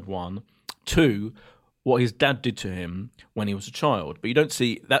episode 1 to what his dad did to him when he was a child. But you don't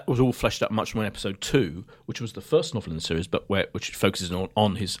see, that was all fleshed out much more in episode 2, which was the first novel in the series, but which focuses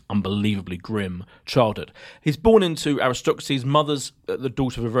on his unbelievably grim childhood. He's born into aristocracy. His mother's the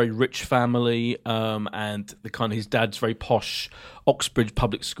daughter of a very rich family, and his dad's very posh, Oxbridge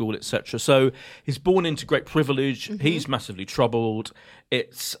public school, etc. So he's born into great privilege. He's massively troubled.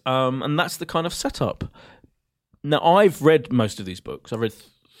 It's and that's the kind of setup. Now, I've read most of these books. I've read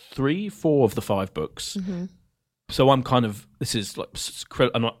 3-4 of the 5 books. So I'm kind of, this is like,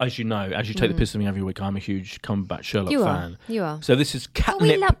 as you know, as you take the piss of me every week, I'm a huge Cumberbatch Sherlock fan. You are. So this is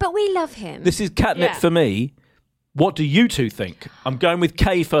catnip. But we love him. This is catnip for me. What do you two think? I'm going with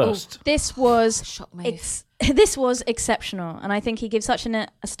Kay first. This was Shock me. This was exceptional, and I think he gives such an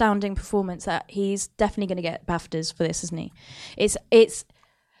astounding performance that he's definitely going to get BAFTAs for this, isn't he?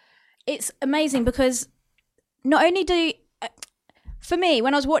 It's amazing because not only do for me,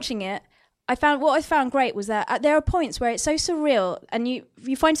 when I was watching it, I found great was that there are points where it's so surreal, and you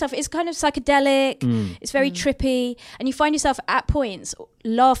find yourself, it's kind of psychedelic, it's very trippy, and you find yourself at points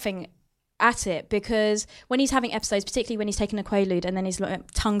laughing at it, because when he's having episodes, particularly when he's taking a Quaalude and then his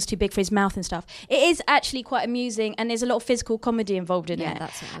tongue's too big for his mouth and stuff, it is actually quite amusing, and there's a lot of physical comedy involved in it.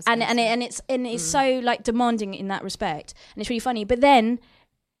 That's what I was and it's so like demanding in that respect, and it's really funny. But then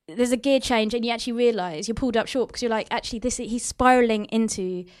there's a gear change, and you actually realise you're pulled up short, because you're like, actually, he's spiralling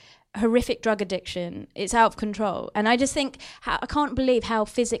into horrific drug addiction. It's out of control, and I just think I can't believe how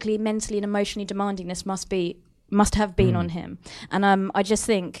physically, mentally, and emotionally demanding this must have been on him. And I just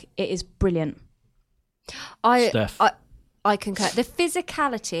think it is brilliant. Steph. I concur. The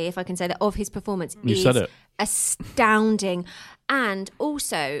physicality, if I can say that, of his performance is said it. Astounding, and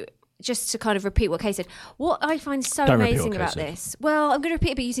also, just to kind of repeat what Kay said, what I find so Don't repeat amazing what Kay about said. this. Well, I'm going to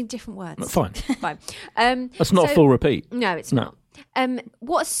repeat it, but using different words. Fine. Fine. That's not a full repeat. No, it's No. not.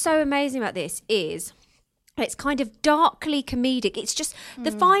 What's so amazing about this is it's kind of darkly comedic. It's just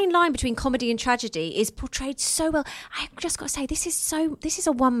the fine line between comedy and tragedy is portrayed so well. I've just got to say, this is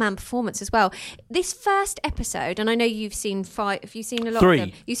a one-man performance as well. This first episode, and I know you've seen 5. Have you seen a lot of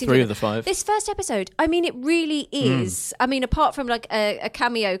them? You've seen 3 of the 5. This first episode, I mean, it really is. I mean, apart from like a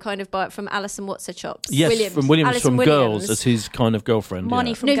cameo kind of from Alison What's Her Chops. Yes, from Williams Alison from Williams. Girls as his kind of girlfriend.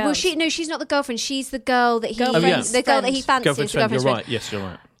 Money yeah. from No, Girls. well, she's not the girlfriend. She's the girl that he, Girlfriend's the girl that he friend. fancies. Girlfriend's The friend, girlfriend's you're friend. right. Yes, you're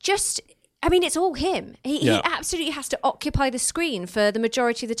right. Just, I mean, it's all him. He absolutely has to occupy the screen for the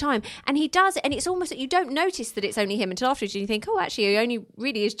majority of the time. And he does, and it's almost that you don't notice that it's only him until afterwards. And you think, oh, actually, it only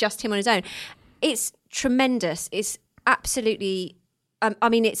really is just him on his own. It's tremendous. It's absolutely, I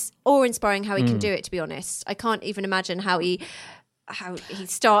mean, it's awe-inspiring how he can do it, to be honest. I can't even imagine how he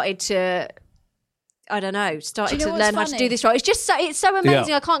started to... I don't know, started to learn how to do this right. It's just it's so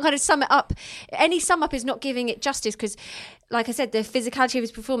amazing. Yeah. I can't kind of sum it up. Any sum up is not giving it justice, because, like I said, the physicality of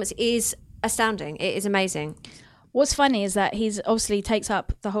his performance is astounding. It is amazing. What's funny is that he's obviously takes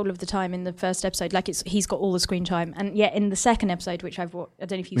up the whole of the time in the first episode. Like he's got all the screen time, and yet in the second episode, which I've watched, I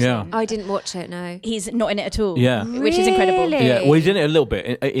don't know if you've seen. I didn't watch it. No, He's not in it at all. Yeah. Which is incredible. Really? Yeah, well, he's in it a little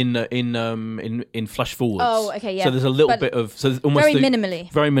bit in flash forwards. Oh, okay, yeah. So there's a little But bit of almost very minimally.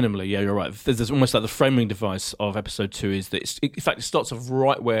 Very minimally, yeah, you're right. There's almost like the framing device of episode 2 is that in fact it starts off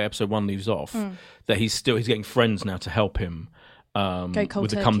right where episode 1 leaves off. That he's getting friends now to help him. Go cold with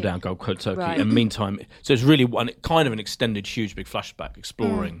the turkey. come down, go cold turkey. Right. And meantime, so it's really kind of an extended, huge, big flashback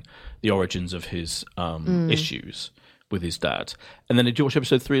exploring the origins of his issues with his dad. And then did you watch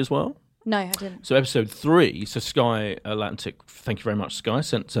episode 3 as well? No, I didn't. So episode 3, so Sky Atlantic, thank you very much, Sky,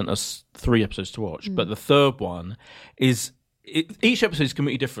 sent us 3 episodes to watch. But the third one is each episode is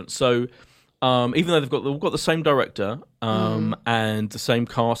completely different. So even though they've all got the same director and the same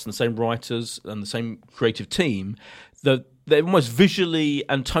cast and the same writers and the same creative team, they're almost visually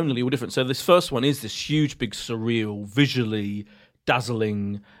and tonally all different. So this first one is this huge, big, surreal, visually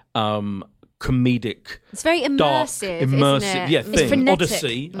dazzling, comedic. it's very immersive. Dark, immersive, isn't it? yeah, It's thing. frenetic.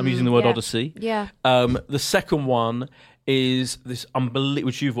 Odyssey. I'm using the word yeah. Odyssey. Yeah. The second one is this unbelievable,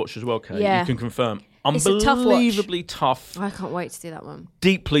 which you've watched as well, Kate. Yeah. You can confirm. It's a tough watch. Unbelievably tough, I can't wait to do that one.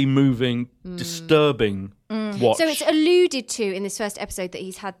 deeply moving, disturbing watch. So it's alluded to in this first episode that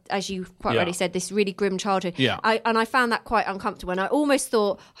he's had, as you quite Yeah. rightly said, this really grim childhood. Yeah. I found that quite uncomfortable, and I almost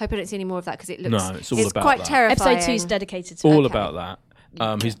thought, hope I don't see any more of that, because it looks. No, it's all about quite that. terrifying. Episode 2 is dedicated to all it. about that.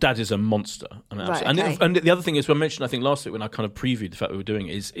 His dad is a monster. Right, And, okay. and the other thing is, I mentioned, I think last week when I kind of previewed the fact that we were doing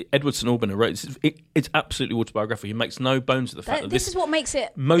it, is Edward St. Alban wrote it's absolutely autobiographical. He makes no bones of the fact that This is what makes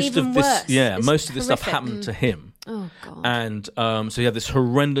it most even of this, worse. It's most of this stuff horrific. happened to him. Oh, God. And so he had this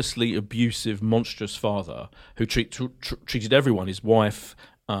horrendously abusive, monstrous father who treated everyone, his wife.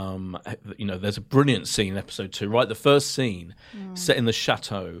 There's a brilliant scene in episode 2, right? The first scene set in the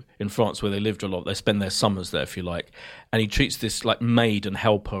chateau in France where they lived a lot. They spend their summers there, if you like. And he treats this like maid and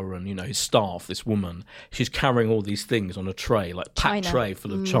helper and, his staff, this woman. She's carrying all these things on a tray, like packed tray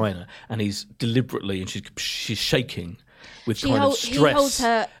full of china. And he's deliberately, and she's shaking with kind of stress. He holds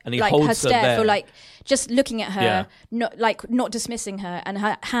her, and he like holds her step, there. or like just looking at her, not dismissing her, and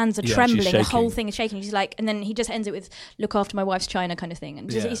her hands are trembling. The whole thing is shaking. She's like, and then he just ends it with "look after my wife's china" kind of thing,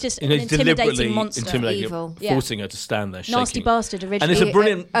 and he's just an intimidating monster, evil, forcing her to stand there, shaking. Nasty bastard. Originally, and it's a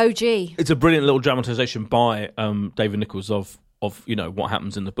brilliant OG. It's a brilliant little dramatization by David Nichols of what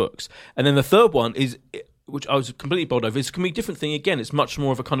happens in the books. And then the third one is, which I was completely bowled over, it's a completely different thing again. It's much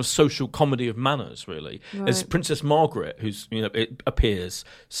more of a kind of social comedy of manners, really. Right. There's Princess Margaret, who's, it appears.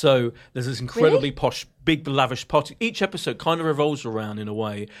 So there's this incredibly posh, big, lavish party. Each episode kind of revolves around, in a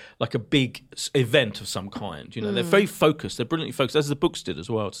way, like a big event of some kind. They're very focused. They're brilliantly focused, as the books did as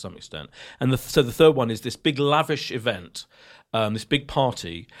well, to some extent. And so the third one is this big, lavish event, this big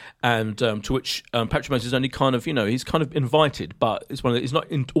party, and to which Patrick Melrose is only kind of, he's kind of invited, but it's not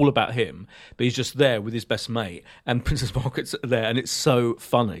all about him, but he's just there with his best mate, and Princess Margaret's there, and it's so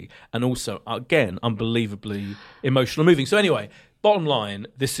funny, and also, again, unbelievably emotional and moving. So anyway, bottom line,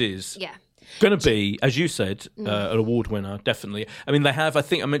 this is going to be, as you said, an award winner, definitely. I mean, they have, I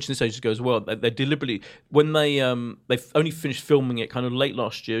think I mentioned this ages ago as well, they deliberately, when they've only finished filming it kind of late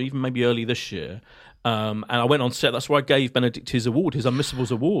last year, even maybe early this year, and I went on set. That's where I gave Benedict his award, his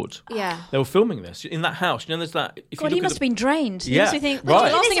Unmissables award. Yeah, they were filming this in that house. There's that. God, he must have been drained. Yeah, he must think, right.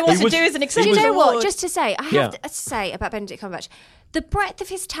 The last thing he wants to do is an acceptance. Do you know award. what? Just to say, I have to say about Benedict Cumberbatch, the breadth of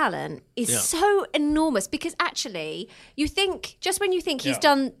his talent is so enormous. Because actually, you think, just when you think he's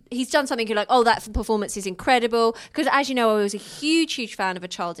done something, you're like, oh, that performance is incredible. Because as you know, I was a huge fan of A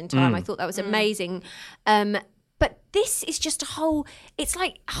Child in Time. I thought that was amazing. But this is just it's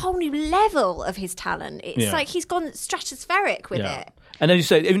like a whole new level of his talent. It's like he's gone stratospheric with it. And as you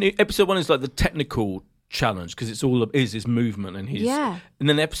say, episode 1 is like the technical challenge, because it's all his movement and his. Yeah. And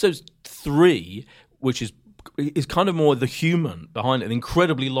then episode 3, which is kind of more the human behind it, an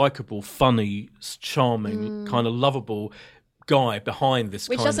incredibly likeable, funny, charming, kind of lovable guy behind this,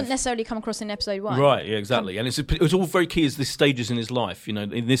 which doesn't necessarily come across in episode 1, right? Yeah, exactly. And it's all very key as this stages in his life.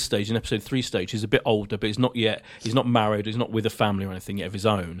 In this stage, in episode 3 stage, he's a bit older, but he's not married, he's not with a family or anything yet of his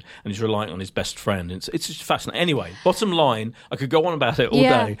own, and he's relying on his best friend. It's just fascinating. Anyway, bottom line, I could go on about it all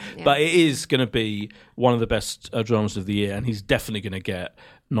day, but it is going to be one of the best dramas of the year, and he's definitely going to get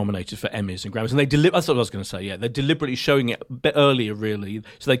nominated for Emmys and Grammys. And that's what I was going to say, they're deliberately showing it a bit earlier, really,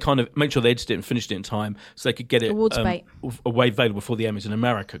 so they kind of made sure they edited it and finished it in time so they could get it away available for the Emmys in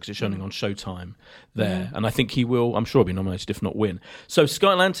America, because it's showing on Showtime there. And I think I'm sure he'll be nominated, if not win. So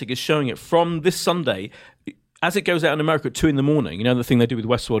Sky Atlantic is showing it from this Sunday, as it goes out in America at 2 a.m, the thing they do with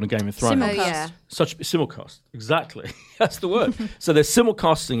Westworld and Game of Thrones. Simulcast. Simulcast, exactly. That's the word. So they're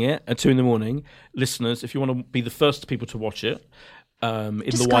simulcasting it at 2 a.m. Listeners, if you want to be the first people to watch it, in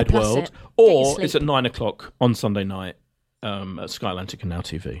just the Sky wide Plus world, or it's at 9:00 on Sunday night at Sky Atlantic and Now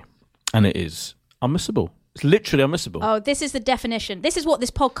TV, and it is unmissable. It's literally unmissable. Oh, this is the definition. This is what this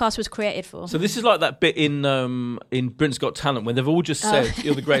podcast was created for. So this is like that bit in Britain's Got Talent when they've all just said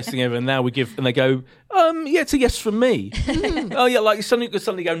you're the greatest thing ever, and now they go, it's a yes from me. Oh yeah, like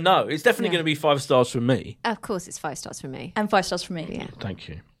suddenly go, no, it's definitely going to be 5 stars from me. Of course, it's 5 stars from me, and 5 stars from me. Yeah, thank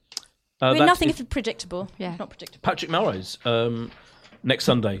you. Nothing is predictable. Yeah, not predictable. Patrick Melrose, next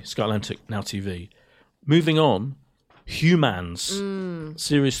Sunday, Sky Atlantic, Now TV. Moving on, Humans,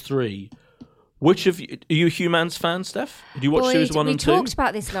 Series 3. Which of you, are you a Humans fan, Steph? Did you watch Series 1 and 2? We talked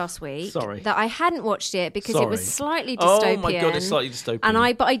about this last week. Sorry. That I hadn't watched it because it was slightly dystopian. Oh my God, it's slightly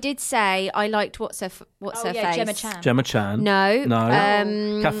dystopian. But I did say I liked what's her face? Gemma Chan.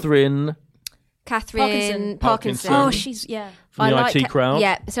 No. Catherine Parkinson. Oh, she's from the IT crowd.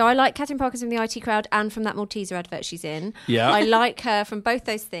 Yeah, so I like Catherine Parkinson from the IT crowd and from that Malteser advert she's in. Yeah, I like her from both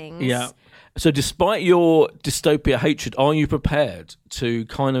those things. Yeah. So despite your dystopia hatred, are you prepared to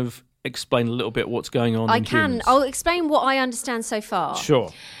kind of explain a little bit what's going on? Humans? I'll explain what I understand so far.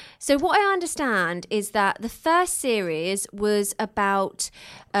 Sure. So what I understand is that the first series was about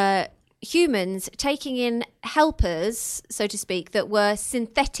humans taking in helpers, so to speak, that were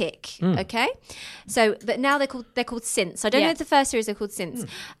synthetic. Okay, so but now they're called synths. I don't know if the first series are called synths.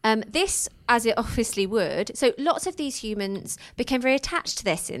 This, as it obviously would, so lots of these humans became very attached to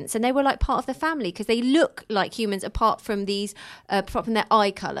their synths, and they were like part of the family because they look like humans apart from their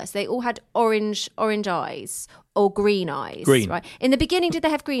eye colour. So they all had orange eyes, or green eyes? Green. Right. In the beginning, did they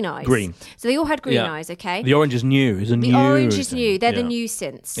have green eyes? Green. So they all had green eyes, okay? The orange is new. The orange is new. They're the new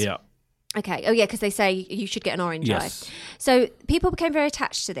synths. Yeah. Okay. Oh, yeah, because they say you should get an orange eye. Yes. So people became very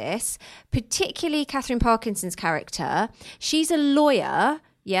attached to this, particularly Catherine Parkinson's character. She's a lawyer,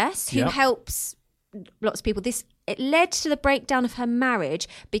 yes, who helps lots of people. It led to the breakdown of her marriage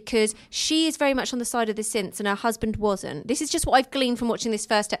because she is very much on the side of the synths and her husband wasn't. This is just what I've gleaned from watching this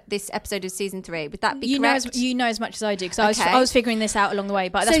episode of season 3. Would that be correct? You know as much as I do, because I was figuring this out along the way,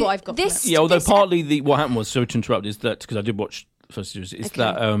 but that's what I've got from it. Yeah, although partly what happened was, sorry to interrupt, is that, because I did watch first series, is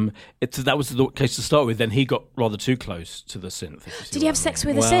that that was the case to start with. Then he got rather too close to the synth. Did he have sex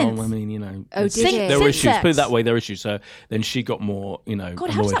with a synth? synth? Well, I mean, you know, there were issues. Put it that way, there were issues. So then she got more, you know. God,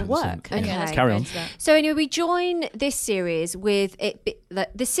 how does that work? Okay, yeah. Carry on. So anyway, we join this series with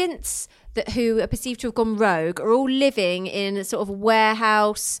the synths who are perceived to have gone rogue are all living in a sort of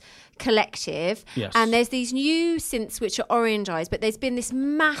warehouse collective, and there's these new synths which are orange eyes, but there's been this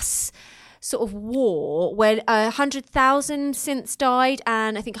mass sort of war where 100,000 synths died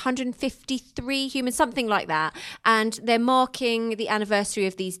and I think 153 humans, something like that, and they're marking the anniversary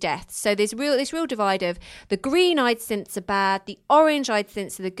of these deaths. So there's this real divide of the green-eyed synths are bad, the orange-eyed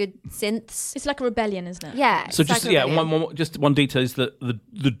synths are the good synths. It's like a rebellion, isn't it? Yeah. So just one detail is that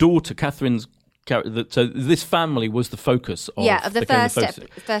the daughter, Catherine's character, so this family was the focus of the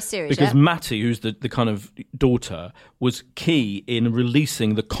first series, because Mattie, who's the kind of daughter, was key in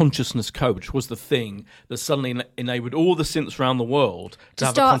releasing the consciousness code, which was the thing that suddenly enabled all the synths around the world to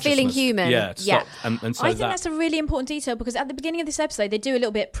have start a consciousness. Feeling human. Yeah. And so I think that's a really important detail, because at the beginning of this episode they do a little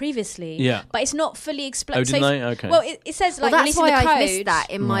bit previously, but it's not fully explained. Oh, didn't they? Okay. Well, it says like that's releasing why the code. I missed that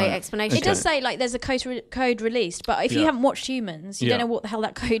in my explanation. It does say like there's a code released, but if you haven't watched Humans, you don't know what the hell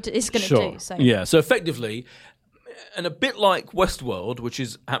that code is going to do. So. So effectively, and a bit like Westworld, which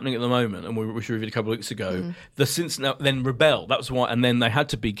is happening at the moment, and which we reviewed a couple of weeks ago, the synths now then rebel. That was why, and then they had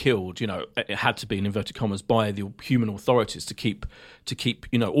to be killed. You know, it had to be in inverted commas by the human authorities to keep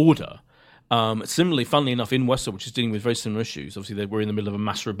order. Similarly, funnily enough, in Westworld, which is dealing with very similar issues, obviously we're in the middle of a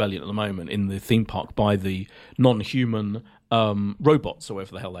mass rebellion at the moment in the theme park by the non-human robots, or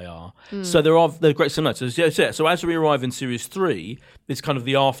whatever the hell they are. So they're great similarities. So as we arrive in series 3, it's kind of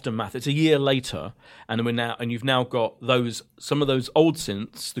the aftermath. It's a year later, and you've now got some of those old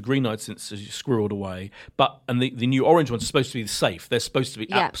synths, the green-eyed synths, as you squirreled away, and the new orange ones are supposed to be safe. They're supposed to be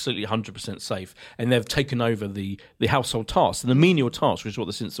absolutely 100% safe, and they've taken over the household tasks and the menial tasks, which is what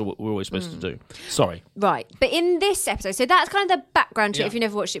the synths were always supposed to do. Sorry. Right. But in this episode, so that's kind of the background to it if you've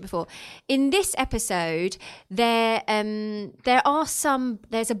never watched it before. In this episode, there's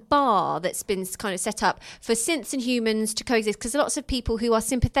a bar that's been kind of set up for synths and humans to coexist, because lots of people who are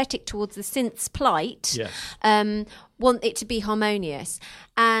sympathetic towards the synths' plight want it to be harmonious.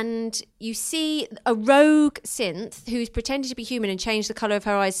 And you see a rogue synth who's pretended to be human and changed the colour of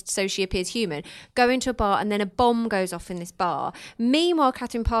her eyes so she appears human, go into a bar, and then a bomb goes off in this bar. Meanwhile,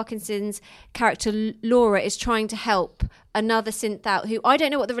 Catherine Parkinson's character Laura is trying to help another synth out, who I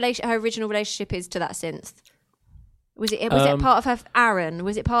don't know what her original relationship is to that synth. Was it part of her Aaron?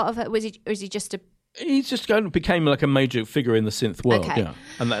 Was it part of her? Was he just a? He's just became like a major figure in the synth world,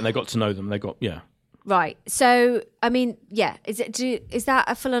 and they got to know them. They got Right. So I mean, is that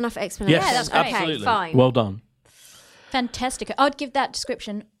a full enough explanation? Yes, yeah, that's great. absolutely. Okay, fine. Well done. Fantastic. I'd give that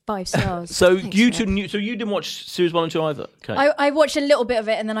description 5 stars. So you didn't watch series 1 and 2 either? Okay. I watched a little bit of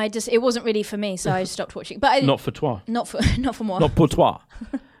it, and then it wasn't really for me, so I stopped watching. But not for toi. Not for moi. Not pour toi.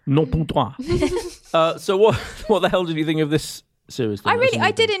 Non pour toi. So what the hell did you think of this series? Then?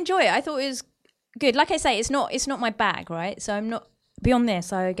 I did enjoy it. I thought it was good. Like I say, it's not my bag, right? So I'm not. Beyond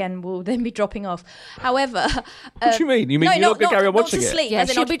this, I again will then be dropping off. However, what do you mean? You're not going to carry on watching not to sleep. it? Yeah,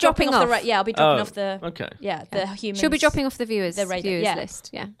 she'll be dropping off. I'll be dropping off the. Okay. Yeah, the humans. She'll be dropping off the viewers list.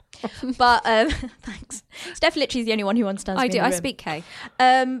 Yeah. But thanks. Steph literally is the only one who understands. I do. I speak K.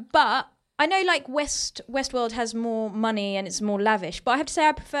 But I know like Westworld has more money and it's more lavish. But I have to say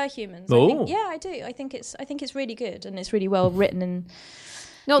I prefer Humans. Oh. I do. I think it's really good and it's really well written and.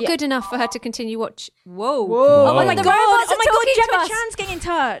 Not good enough for her to continue watch. Whoa. Oh my god. Oh my Gemma Chan's getting in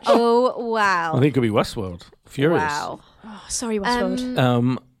touch. Oh, wow. I think it could be Westworld. Furious. Wow. Oh, sorry,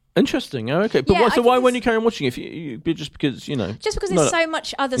 Westworld. Interesting. Okay. But why won't you carry on watching if you just because, Just because there's so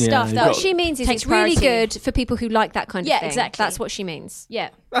much other stuff that what she means is it's really good for people who like that kind of thing. Yeah, exactly. That's what she means.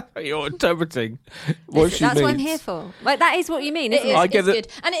 Yeah. You're interpreting what she means. That's what I'm here for. Like, that is what you mean, isn't it? It's good.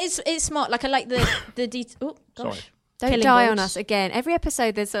 And it's smart. Like I like the detail. Oh, gosh. Sorry. Don't killing die on boats. us again. Every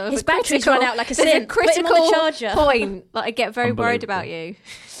episode there's sort of His a batteries critical, run out like a there's synth. Put him on the critical charger. point. Like, I get very worried about you.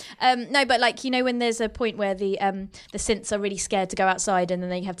 No, but like, you know, when there's a point where the synths are really scared to go outside, and then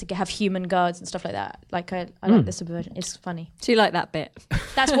they have to have human guards and stuff like that. Like, I like the subversion. It's funny. Do you like that bit?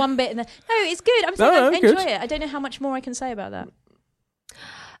 That's one bit. No, it's good. I'm saying I good. enjoy it. I don't know how much more I can say about that.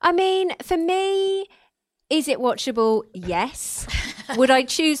 I mean, for me, is it watchable? Yes. Would I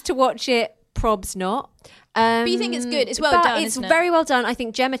choose to watch it? Probs not. But you think it's good? It's well done, It's isn't it? very well done. I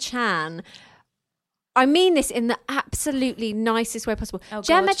think Gemma Chan. I mean this in the absolutely nicest way possible. Oh,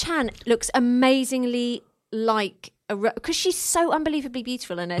 Gemma God. Chan looks amazingly like because she's so unbelievably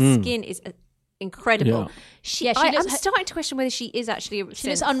beautiful and her skin is incredible. Yeah. I'm starting to question whether she is actually a She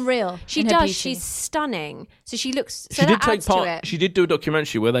looks synth. unreal. She in her does. beauty. She's stunning. So she looks. So She did that take adds to part. it. She did do a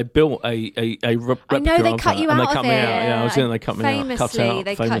documentary where they built a replica. I know they of cut her, you and out they cut of me it. out. Yeah, I was saying they cut me out. Famously,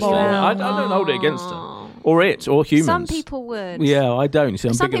 they cut you famously. out. I don't hold it against her or it or humans. Some people would. Yeah, I don't. See,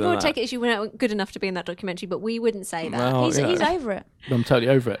 I'm Some bigger people than would that. take it as you weren't good enough to be in that documentary, but we wouldn't say that. Well, He's over it. I'm totally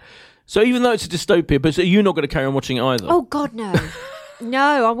over it. So even though it's a dystopia, but so you're not going to carry on watching it either. Oh God, no,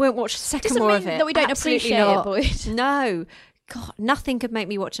 no, I won't watch a second Doesn't more mean of it. that we don't Absolutely appreciate not. it, Boyd. No, God, nothing could make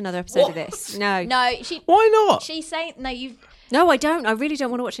me watch another episode of this. No, No, Why not? she's saying no. You no, I don't. I really don't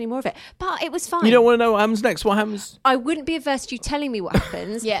want to watch any more of it. But it was fine. You don't want to know what happens next. What happens? I wouldn't be averse to you telling me what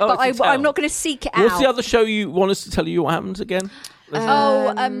happens. Yeah. but Oh, to tell. I'm not going to seek it What's out. the other show you want us to tell you what happens again?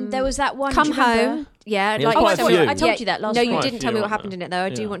 there was that one. Come do you remember? Home. Yeah, Yeah, like quite you a said, few. I told you that last No, week. you Quite a didn't tell few, me what aren't happened there? in it though. I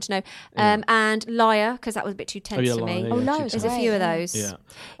do Yeah. want to know. And Liar, because that was a bit too tense yeah, for me. Liar, Oh yeah, no, too it's There's a great. few of those. Yeah.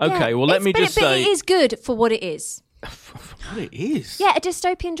 Okay. Well, let me But just but say it is good for what it is. what it is. Yeah, a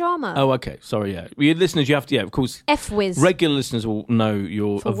dystopian drama. Oh, okay. Sorry. Yeah. Well, your listeners, you have to. Yeah, of course. F-whiz. Regular listeners will know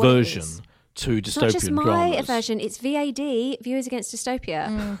your For what it aversion is. to It's not just dystopian my dramas. aversion, it's VAD, Viewers Against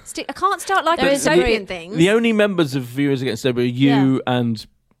Dystopia. I can't start liking There is a dystopian group. things. The only members of Viewers Against Dystopia are you and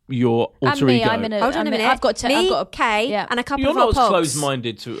your alter me, ego. I'm in a- Hold on a minute. I've got me, a Kay, yeah. and a couple You're of not our as pogs.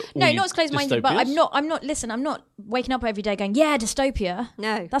 closed-minded to all No, you not as close-minded, but dystopias. I'm not. Listen, I'm not waking up every day going, "Yeah, dystopia."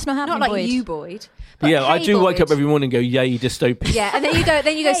 No, That's not happening, Not like Boyd. you, Boyd. But Yeah, I hey, do wake Boyd. up every morning and go, "Yay, dystopia." Yeah, and then you go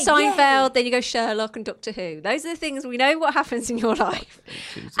Hey, Seinfeld, then you go Sherlock and Doctor Who. Those are the things we know what happens in your life.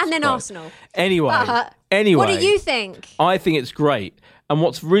 And then Christ. Arsenal. Anyway, But anyway, what do you think? I think it's great. And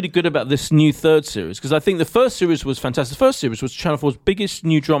what's really good about this new third series, because I think the first series was fantastic. The first series was Channel 4's biggest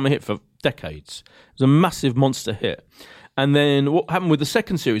new drama hit for decades. It was a massive monster hit. And then what happened with the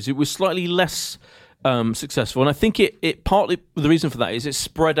second series, it was slightly less successful. And I think it partly, the reason for that is it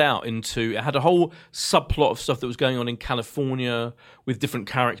spread out into, it had a whole subplot of stuff that was going on in California with different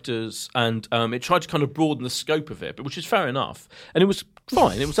characters. And it tried to kind of broaden the scope of it, but which is fair enough. And it was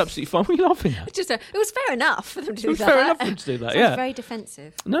fine. It was absolutely fine. What are you laughing at? It was fair enough for them to do It was that. fair enough for them to do that, Sounds yeah. very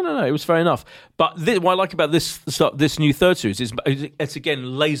defensive. No. It was fair enough. But what I like about this new third series is it's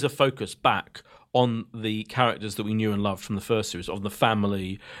again laser focused back on the characters that we knew and loved from the first series, of the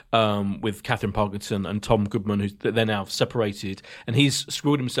family, with Catherine Parkinson and Tom Goodman, they're now separated, and he's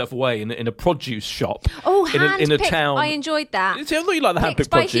screwed himself away in a produce shop. Oh, in a hand-picked. town. I enjoyed that. See, I thought you like the Picked hand-picked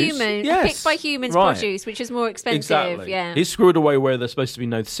by produce. humans. Yes. Picked by humans Right. produce, which is more expensive. Exactly. Yeah. He's screwed away where there's supposed to be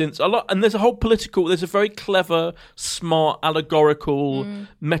no synths. A lot, and there's a whole there's a very clever, smart, allegorical,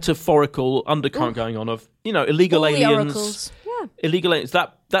 metaphorical undercurrent going on of, illegal All the aliens. oracles. Illegal aliens.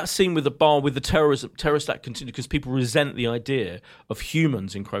 That scene with the bar with the terrorist act continued because people resent the idea of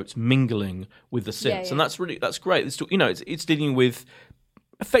humans, in quotes, mingling with the synths, yeah. and that's great. It's dealing with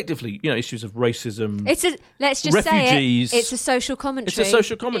effectively, issues of racism. Let's just refugees. say it's a social commentary. It's a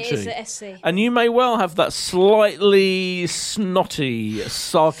social commentary. It is a SC. And you may well have that slightly snotty,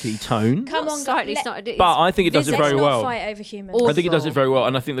 sarky tone. Come on, Slightly, let- it's not. But I think it does it Let's very not well. fight over humans. Or- I think it does it awful. very well,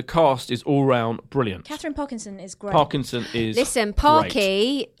 and I think the cast is all round brilliant. Catherine Parkinson is great. Parkinson is Listen, great.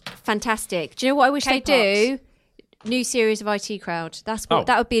 Parky, fantastic. Do you know what I wish they do? New series of IT Crowd. That's what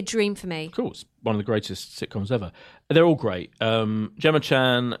that would be a dream for me. Of course, one of the greatest sitcoms ever. They're all great. Gemma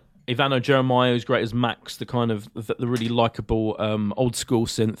Chan, Ivano Jeremiah is great as Max, the kind of the really likable old school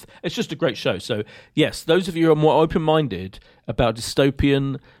synth. It's just a great show. So yes, those of you who are more open minded about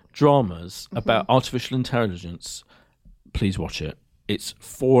dystopian dramas about artificial intelligence, please watch it. It's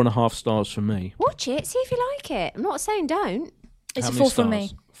 4.5 stars from me. Watch it, see if you like it. I'm not saying don't. It's How a many 4 from me.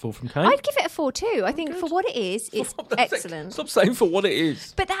 stars? 4 from Kate? I'd give it a 4 too. I think for what it is, it's excellent. Stop saying for what it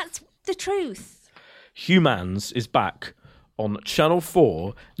is. But that's the truth. Humans is back on Channel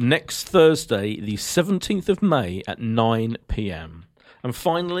 4 next Thursday, the 17th of May at 9 p.m. And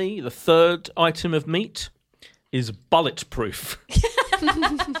finally, the third item of meat is Bulletproof.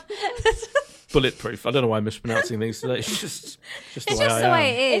 Bulletproof. I don't know why I'm mispronouncing these today. It's just the way I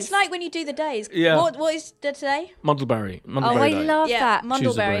am. It is. It's like when you do the days. Yeah. What is the today? Muddleberry. Oh, I Day. love Yeah, that.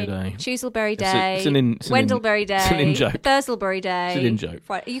 Tuesday Mundleberry. Tuesdaleberry It's Day. it's an Wendellberry Day. It's an in-joke. Thursdaleberry Day. It's an in-joke.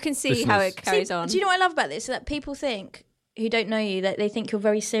 Right. You can see how it carries on. Do you know what I love about this? That people think, who don't know you, that they think you're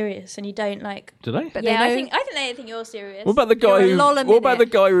very serious and you don't like. Do they? But Yeah, they I know- think they think you're serious. What about the guy You're a who? lol a What about the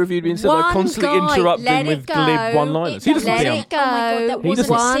minute. guy who reviewed me and said I One constantly guy, interrupt let him with it go. glib one-liners? He doesn't Let think it I'm. go. Oh my god, that He wasn't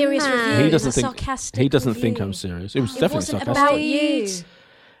doesn't- a serious One review. man. He It was doesn't a think. sarcastic He doesn't review. think I'm serious. It was It definitely wasn't sarcastic. about you.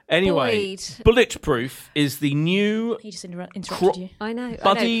 Anyway, Boyd. Bulletproof is the new. He just interrupted you. I know.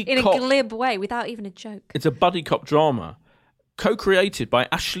 Buddy In a cop. glib way, without even a joke. It's a buddy cop drama, co-created by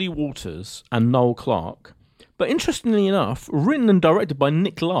Ashley Walters and Noel Clarke. But interestingly enough, written and directed by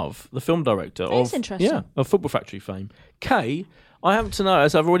Nick Love, the film director That's interesting. of Football Factory fame. Kay, I happen to know,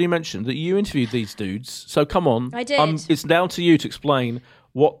 as I've already mentioned, that you interviewed these dudes. So come on, I did. It's down to you to explain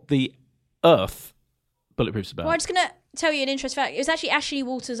what the earth Bulletproof's about. Well, I'm just going to tell you an interesting fact. It was actually Ashley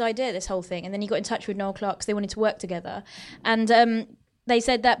Walters' idea, this whole thing. And then he got in touch with Noel Clarke because they wanted to work together. And they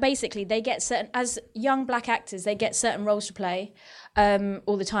said that basically they get certain, as young black actors, they get certain roles to play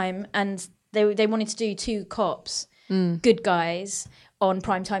all the time. And they wanted to do two cops, good guys, on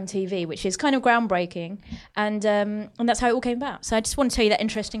primetime TV, which is kind of groundbreaking. And that's how it all came about. So I just want to tell you that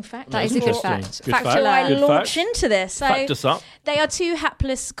interesting fact. That is a good Interesting. fact. Good Fact fact. alert. I Good launch fact. into this. So Fact us up. they are two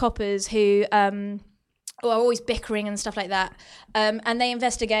hapless coppers who are always bickering and stuff like that. And they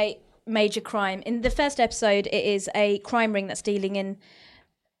investigate major crime. In the first episode, it is a crime ring that's dealing in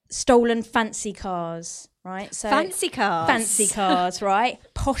stolen fancy cars, right? So Fancy cars. right?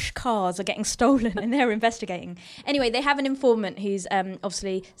 Posh cars are getting stolen and they're investigating. Anyway, they have an informant who's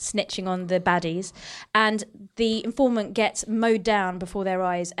obviously snitching on the baddies, and the informant gets mowed down before their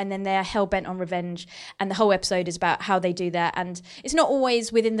eyes, and then they're hell-bent on revenge, and the whole episode is about how they do that. And it's not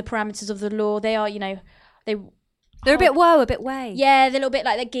always within the parameters of the law. They are, They're a bit woe, a bit way. yeah, they're a little bit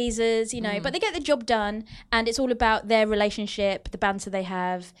like they're geezers, but they get the job done, and it's all about their relationship, the banter they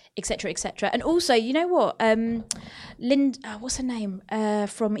have, etc., etc. And also, you know what? What's her name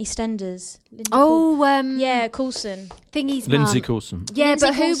from EastEnders? Coulson. Thingy's Lindsay mum. Coulson. Yeah, Lindsay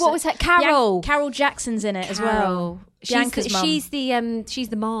but who? Coulson. What was her? Carol. Carol Jackson's in it as well. Bianca's mum. She's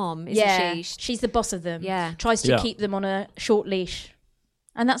the mom, isn't she? She's the boss of them. Yeah. Tries to Yeah. keep them on a short leash,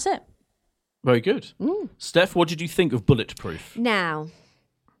 and that's it. Very good. Steph, what did you think of Bulletproof? Now,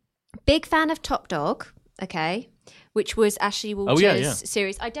 big fan of Top Dog, okay, which was Ashley Walters' yeah.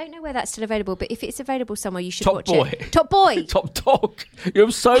 series. I don't know where that's still available, but if it's available somewhere, you should Top watch Boy. it. Top Boy. Top dog. You're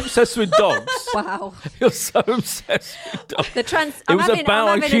so obsessed with dogs. Wow. You're so obsessed with dogs. I'm was having- about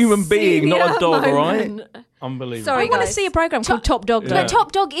I'm a having human being, not a senior dog, all right? moment. Unbelievable. Sorry, I want to guys. see a program called Top Dog. Yeah. But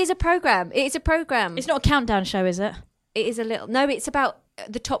Top Dog is a program. It is a program. It's not a countdown show, is it? It is a little. No, it's about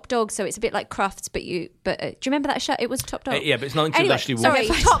the top dog. So it's a bit like Crufts, but do you remember that show? It was Top Dog. Yeah, but it's nothing to do with Ashley Sorry,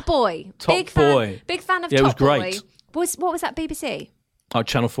 Walters. Top Boy. Top big Boy. Fan, big fan of Yeah, it was Top Boy. great. What was that? BBC. Oh,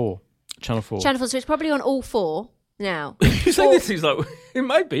 Channel 4. Channel 4. Channel 4. So it's probably on all four now. You say this is like, it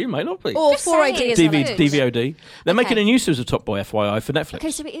might be, it might not be. Or Just 4 saying. ideas. DV on it. DVOD. They're making a new series of Top Boy, FYI, for Netflix.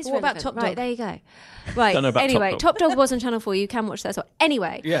 Okay, so it is What about relevant. Top Right, Dog? there you go. Right, Don't know about anyway, Top Top Dog was on Channel 4. You can watch that as well.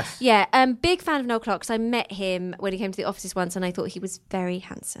 Anyway. Yes. Yeah, big fan of Noel Clarke, because I met him when he came to the offices once and I thought he was very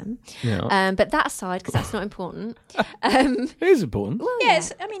handsome. Yeah. But that aside, because that's not important. It is important. Well,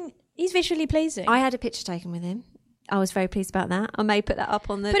 Yes, I mean, he's visually pleasing. I had a picture taken with him. I was very pleased about that. I may put that up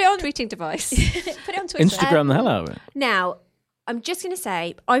on the Put it on- tweeting device. Put it on Twitter. Instagram the hell out of it. Now, I'm just going to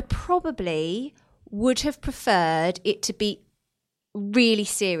say, I probably would have preferred it to be really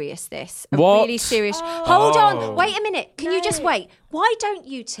serious, this. A What? really serious. Hold on. Wait a minute. Can you just wait? Why don't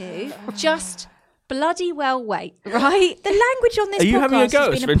you two just bloody well wait, right? The language on this Are you podcast having a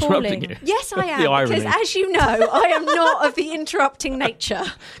go has at been interrupting appalling. you? Yes, I The am. irony. Because as you know, I am not of the interrupting nature.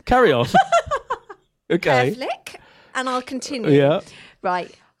 Carry on. Okay. Flick, and I'll continue. Yeah.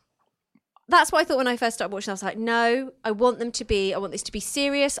 Right. That's what I thought when I first started watching. I was like, no, I want this to be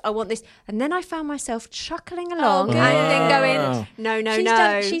serious. I want this. And then I found myself chuckling along good. and then Wow. going, no, She's no.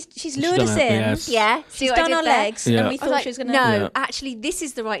 done, she's lured done us it, in. yes. Yeah. See She's what I done did our there? legs, Yeah. and we I was thought like, she was going to. no, Yeah. actually, this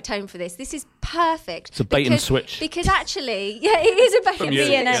is the right tone for this. This is perfect. It's a bait and switch. Because actually, yeah, it is a bait From and you,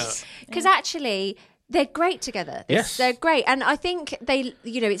 switch. yeah. Because actually, they're great together. Yes. They're great. And I think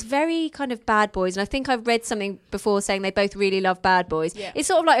it's very kind of Bad Boys. And I think I've read something before saying they both really love Bad Boys. Yeah. It's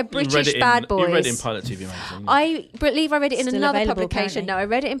sort of like a You read British it in- Bad Boys. You read it in Pilot TV magazine. I believe I read it in Still another available, publication. apparently. No, I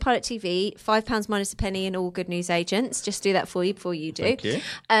read it in Pilot TV. £5 minus a penny in all good news agents. Just do that for you before you do. Thank you.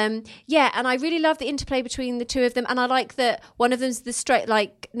 Yeah, and I really love the interplay between the two of them. And I like that one of them's the straight,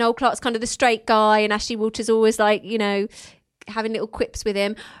 like Noel Clarke's kind of the straight guy, and Ashley Walters always like, having little quips with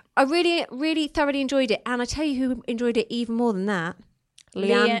him. I really, really thoroughly enjoyed it. And I tell you who enjoyed it even more than that.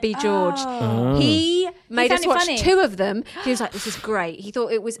 Leanne B. George. He made us watch funny. 2 of them. He was like, this is great. He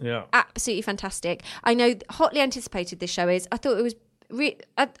thought it was absolutely fantastic. I know hotly anticipated this show is. I thought it was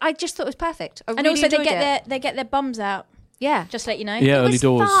I just thought it was perfect. I And really also enjoyed they get their bums out. Yeah. Just to let you know. Yeah, It early was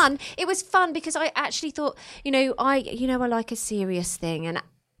doors. fun. It was fun because I actually thought, I like a serious thing, and I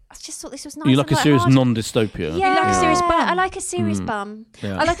just thought this was nice. You like a serious light-hearted. non-dystopia. Yeah, like a serious bum. I like a serious bum.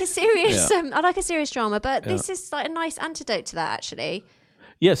 Yeah. I like a serious. Yeah. I like a serious drama, but this is like a nice antidote to that, actually.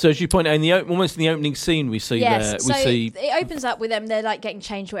 Yeah, so as you point out, almost in the opening scene, we see Yes, so see it opens up with them. They're like getting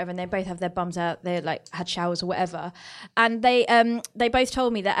changed or whatever, and they both have their bums out. They're like had showers or whatever, and they both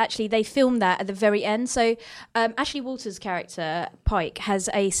told me that actually they filmed that at the very end. So Ashley Walters' character Pike has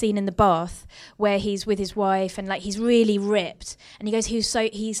a scene in the bath where he's with his wife and like he's really ripped, and he goes,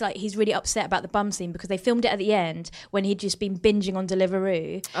 he's really upset about the bum scene because they filmed it at the end when he'd just been binging on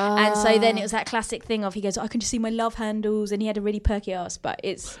Deliveroo, and so then it was that classic thing of he goes, I can just see my love handles, and he had a really perky ass, but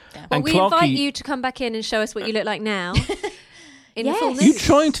it's. Yeah. Well, And we Clarky- invite you to come back in and show us what you look like now. In the Yes. fullness. you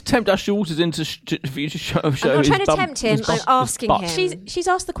trying to tempt Ashley Waters for you to show I'm not his trying to bum- tempt him. his I'm bus- asking butt. him. She's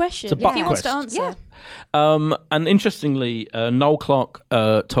asked the question. It's a butt He wants to quest. answer. Yeah. And interestingly, Noel Clark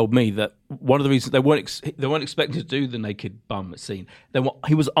told me that one of the reasons they weren't expecting to do the naked bum scene.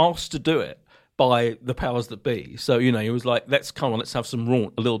 He was asked to do it by the powers that be. So he was like, let's have some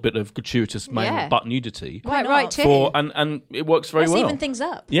a little bit of gratuitous male butt nudity. Quite not? right too. And it works very Let's well. even things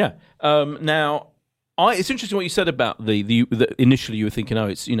up. Yeah. Now, it's interesting what you said about the initially you were thinking,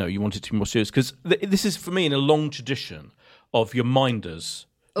 it's you want it to be more serious because this is for me in a long tradition of your Minders,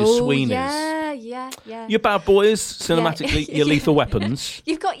 your Sweeneys, Yeah. your bad boys cinematically, your lethal weapons.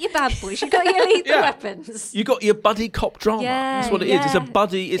 You've got your bad boys. You've got your lethal weapons. You got your buddy cop drama. Yeah, That's what it is. It's a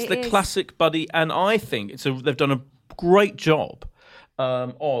buddy. It's it the is. classic buddy, and I think they've done a great job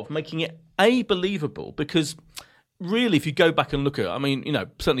of making it believable because. Really, if you go back and look at it,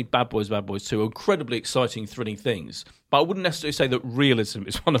 certainly Bad Boys 2 are incredibly exciting, thrilling things. But I wouldn't necessarily say that realism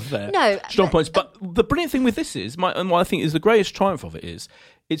is one of their strong points. But the brilliant thing with this is, and what I think is the greatest triumph of it is,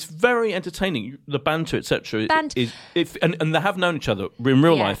 it's very entertaining. The banter, etc. And they have known each other in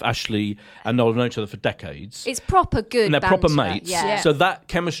real life. Ashley and Noel have known each other for decades. It's proper good. And they're banter. proper mates. Yeah. So that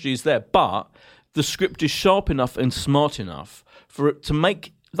chemistry is there. But the script is sharp enough and smart enough for it to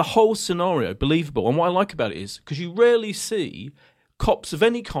make the whole scenario believable. And what I like about it is because you rarely see cops of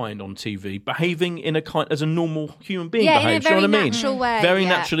any kind on TV behaving as a normal human being behaves. in a You know very what I mean? natural way. Very yeah.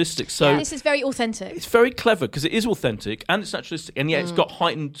 naturalistic. So This is very authentic. it's very clever because it is authentic and it's naturalistic, and yet it's got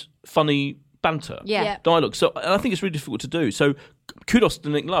heightened, funny banter, Yeah. dialogue. So and I think it's really difficult to do. So kudos to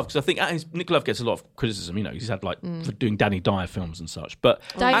Nick Love because I think Nick Love gets a lot of criticism. He's had for doing Danny Dyer films and such. But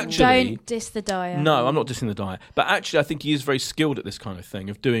Don't diss the Dyer. no, I'm not dissing the Dyer. But actually, I think he is very skilled at this kind of thing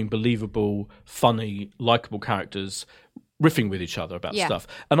of doing believable, funny, likable characters riffing with each other about stuff.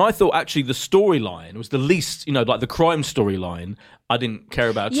 And I thought actually the storyline was the least, like the crime storyline, I didn't care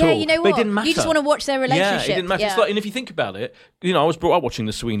about at all. you know But what? it didn't matter. You just want to watch their relationship. Yeah, it didn't matter. Yeah. It's like, and if you think about it, I was brought up watching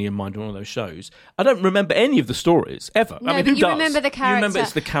the Sweeney and Mind, one of those shows. I don't remember any of the stories ever. No, who but you does? remember the You remember character.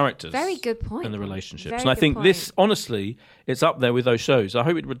 it's the characters. Very good point. And the relationships. Very and I good think point. this, honestly, it's up there with those shows. I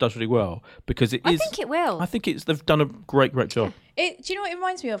hope it does really well because it is. I think it will. I think they've done a great job. Do you know what it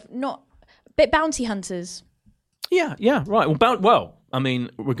reminds me of? Bit Bounty Hunters. Yeah, right. Well,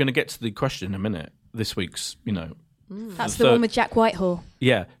 we're going to get to the question in a minute. This week's, That's the one with Jack Whitehall.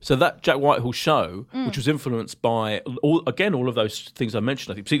 Yeah. So that Jack Whitehall show, which was influenced by all of those things I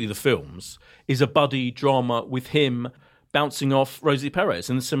mentioned, I think particularly the films, is a buddy drama with him bouncing off Rosie Perez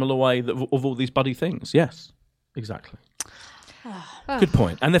in a similar way of all these buddy things. Yes, exactly. Good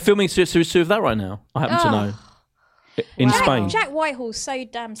point. And they're filming series 2 of that right now. I happen to know in Spain. Jack Whitehall's so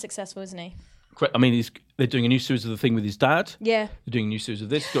damn successful, isn't he? They're doing a new series of the thing with his dad. Yeah. They're doing a new series of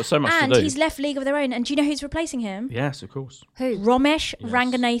this. He's got so much And to do. he's left League of Their Own. And do you know who's replacing him? Yes, of course. Who? Ramesh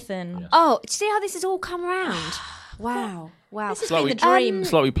Ranganathan. Yes. Oh, see how this has all come around? Wow. This has It's like been we- the dream.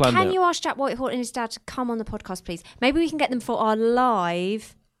 It's like we planned Can it. you ask Jack Whitehall and his dad to come on the podcast, please? Maybe we can get them for our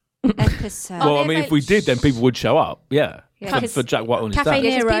live episode. Well, if we did, then people would show up. Yeah. Yeah, For Jack Whitehall and his Cafe dad.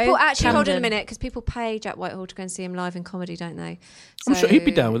 Yeah, 'cause Nero, people actually hold on a Camden. minute because people pay Jack Whitehall to go and see him live in comedy, don't they? I'm sure he'd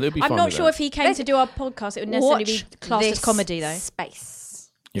be down with it. He'd be I'm fine not with sure that. if he came to do our podcast, it would necessarily be Watch classed as this comedy, though. Space.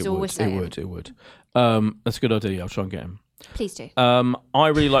 It Is all we're would. saying. It would. That's a good idea. I'll try and get him. Please do. I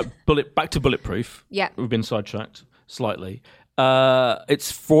really like Back to Bulletproof. Yeah. We've been sidetracked slightly.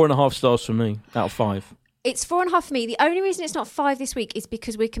 It's 4.5 stars from me out of 5. It's 4.5 for me. The only reason it's not 5 this week is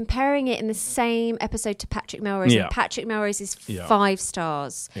because we're comparing it in the same episode to Patrick Melrose. Yeah. And Patrick Melrose is Yeah. 5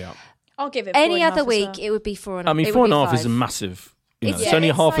 stars. Yeah. I'll give it Any 4.5 other as week, well. it would be 4.5. I mean, it four would and a be half is a 5. massive. It's Yeah, only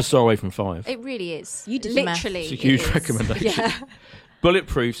it's half a like- star away from 5. It really is. You did the math. Literally. It's a huge it is. recommendation. Yeah.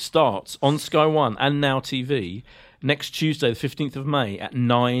 Bulletproof starts on Sky One and Now TV next Tuesday, the 15th of May at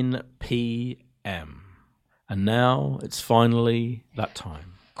 9 p.m. And now it's finally that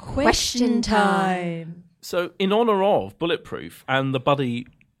time. Question time. So, in honour of Bulletproof and the buddy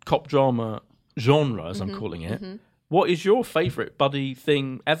cop drama genre, as I'm calling it, what is your favourite buddy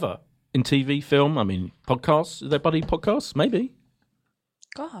thing ever in TV, film? I mean, podcasts? Is there buddy podcasts? Maybe.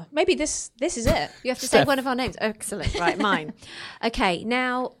 God, maybe this is it. You have to Steph. say one of our names. Excellent. Right, mine. Okay,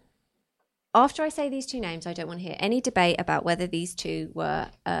 now, after I say these two names, I don't want to hear any debate about whether these two were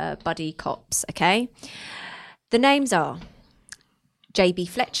buddy cops, okay? The names are JB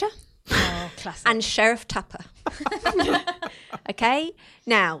Fletcher Oh, classic. and Sheriff Tupper. Okay?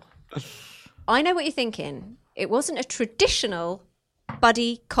 Now, I know what you're thinking. It wasn't a traditional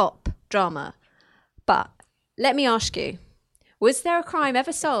buddy cop drama. But let me ask you, was there a crime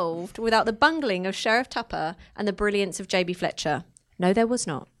ever solved without the bungling of Sheriff Tupper and the brilliance of JB Fletcher? No, there was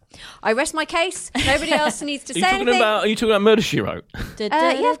not. I rest my case. Nobody else needs to say anything. Are you talking about Murder, She Wrote?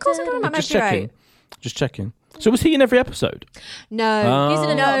 Yeah, of course I'm talking about Just Murder, She checking. Wrote. Just checking. So was he in every episode? No. He's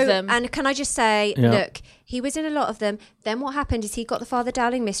in a lot of them. And can I just say, Yeah. look, he was in a lot of them. Then what happened is he got the Father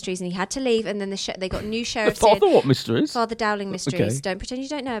Dowling Mysteries and he had to leave. And then they got new The sheriffs Father in. what mysteries? Father Dowling Mysteries. Okay. Don't pretend you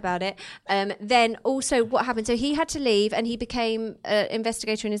don't know about it. Then also what happened? So he had to leave and he became an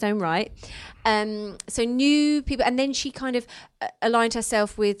investigator in his own right. So new people. And then she kind of aligned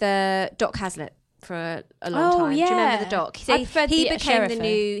herself with Doc Hazlitt for a long Oh, time. Do you remember yeah. the Doc? I So preferred he the became sheriff, the though.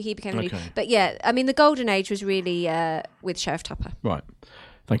 new. He became the new. Okay. But yeah, I mean, the golden age was really with Sheriff Tupper. Right.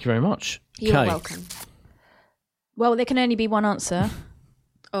 Thank you very much. You're Okay. welcome. Well, there can only be one answer.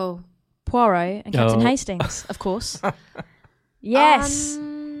 Oh. Poirot and Captain Oh. Hastings, of course. Yes.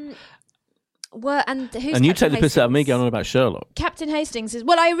 And who's And you Captain take the piss out of me Hastings? going on about Sherlock. Captain Hastings is...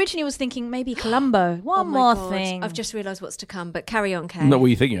 Well, I originally was thinking maybe Columbo. One Oh my more God. thing. I've just realised what's to come, but carry on, Kay. Not what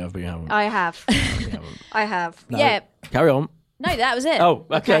you think you have, but you haven't. I have. You haven't. I have. No. Yeah. Carry on. No, that was it. Oh,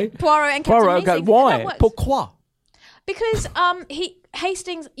 okay. Poirot and Captain Poirot, Hastings. why? That works. Pourquoi? Because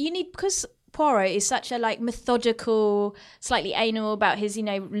Hastings, because Poirot is such a methodical, slightly anal about his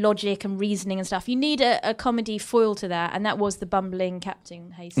logic and reasoning and stuff. You need a comedy foil to that, and that was the bumbling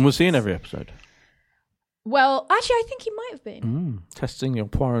Captain Hastings. And was he in every episode? Well, actually, I think he might have been. Testing your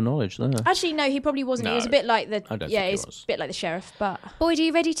Poirot knowledge there. Actually, no, he probably wasn't. No, He was a bit like I don't think he it's was. a bit like the sheriff, but Boyd, are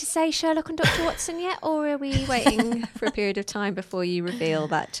you ready to say Sherlock and Dr. Watson yet? Or are we waiting for a period of time before you reveal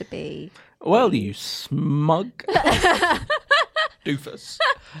that to be... Well, you smug doofus.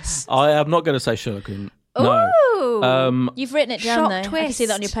 I am not going to say Sherlock. No. Ooh. you've written it down Shock though. I can see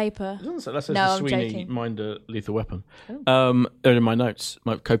that on your twist. paper. So that says No, the I'm Sweeney joking. Minder Lethal Weapon. They're in my notes,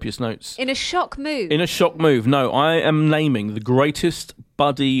 my copious notes. In a shock move. In a shock move, no, I am naming the greatest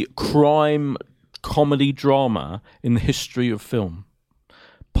buddy crime comedy drama in the history of film.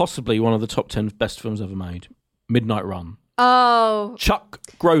 Possibly one of the top 10 best films ever made. Midnight Run. Oh. Chuck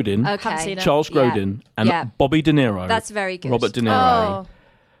Grodin, Okay. Haven't seen it. Charles Yeah. Grodin, and Yeah. Bobby De Niro. That's very good. Robert De Niro. Oh,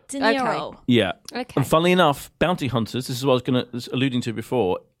 De Niro. Okay. Yeah. Okay. And funnily enough, Bounty Hunters, this is what I was alluding to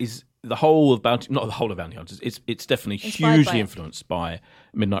before, is the whole of Bounty, not the whole of Bounty Hunters, it's definitely Inspired by hugely it. influenced by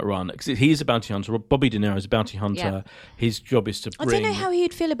Midnight Run. Because he's a bounty hunter, Bobby De Niro is a bounty hunter. Yeah. His job is to I bring... don't know how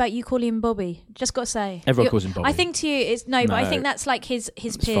he'd feel about you calling him Bobby. Just got to say. Everyone You- calls him Bobby. I think to you, it's no, but I No. think that's like his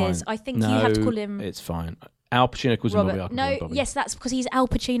It's peers. fine. I think you have to No, call him It's fine. Al Pacino calls him Bobby. I Robert. can call him No, Bobby. yes, that's because he's Al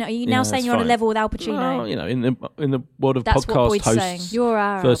Pacino. Are you Yeah, now saying that's you're on a fine. level with Al Pacino? Well, in the world of That's what podcast Boyd's hosts saying. You're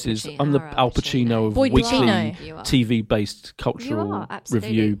our versus Al Pacino. I'm the Our Al Pacino of Boyd weekly Pacino. You are. TV-based You cultural are, absolutely.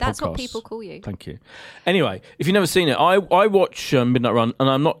 review That's podcasts. what people call you. Thank you. Anyway, if you've never seen it, I watch Midnight Run, and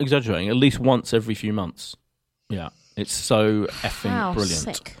I'm not exaggerating, at least once every few months. Yeah, it's so effing Wow,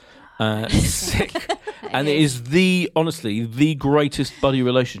 brilliant. sick. Sick. And it is honestly the greatest buddy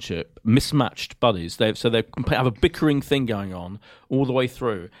relationship, mismatched buddies. They have a bickering thing going on all the way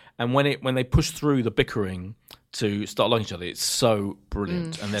through, and when they push through the bickering to start liking each other, it's so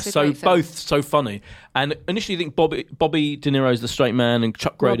brilliant, and they're it's a so great film. both so funny. And initially, you think Bobby De Niro is the straight man, and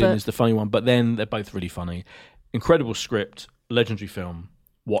Chuck Grodin Robert. is the funny one, but then they're both really funny. Incredible script, legendary film.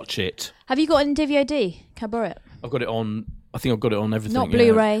 Watch it. Have you got it in DVD? Can I borrow it? I've got it on. I think I've got it on everything. Not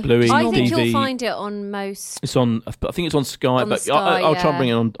Blu-ray. Blu-ray, I DV. think you'll find it on most. It's on. I think it's on Sky, On but Sky, I'll try and yeah. bring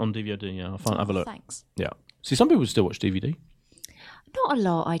it on DVD. Yeah, I'll have a look. Thanks. Yeah. See, some people still watch DVD. Not a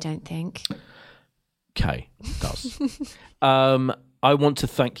lot, I don't think. Kay does. I want to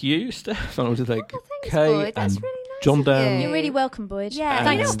thank you, Steph. I want to thank thanks, Kay Boyd. That's and really nice John of Dan. you. You're really welcome, Boyd. Yeah, And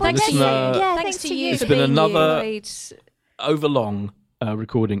thanks, the thanks to you. listener- Yeah, Thanks thanks to to you you. It's for been being another- you. Overlong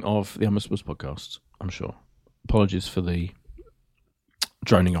recording of the Unmissables podcast, I'm sure. Apologies for the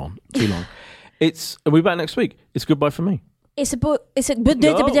droning on too long. We'll be back next week. It's goodbye from me. It's a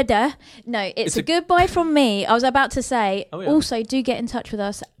no, it's a goodbye from me. I was about to say, also do get in touch with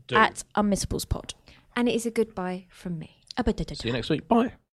us at Unmissables Pod. And it is a goodbye from me. See you next week. Bye.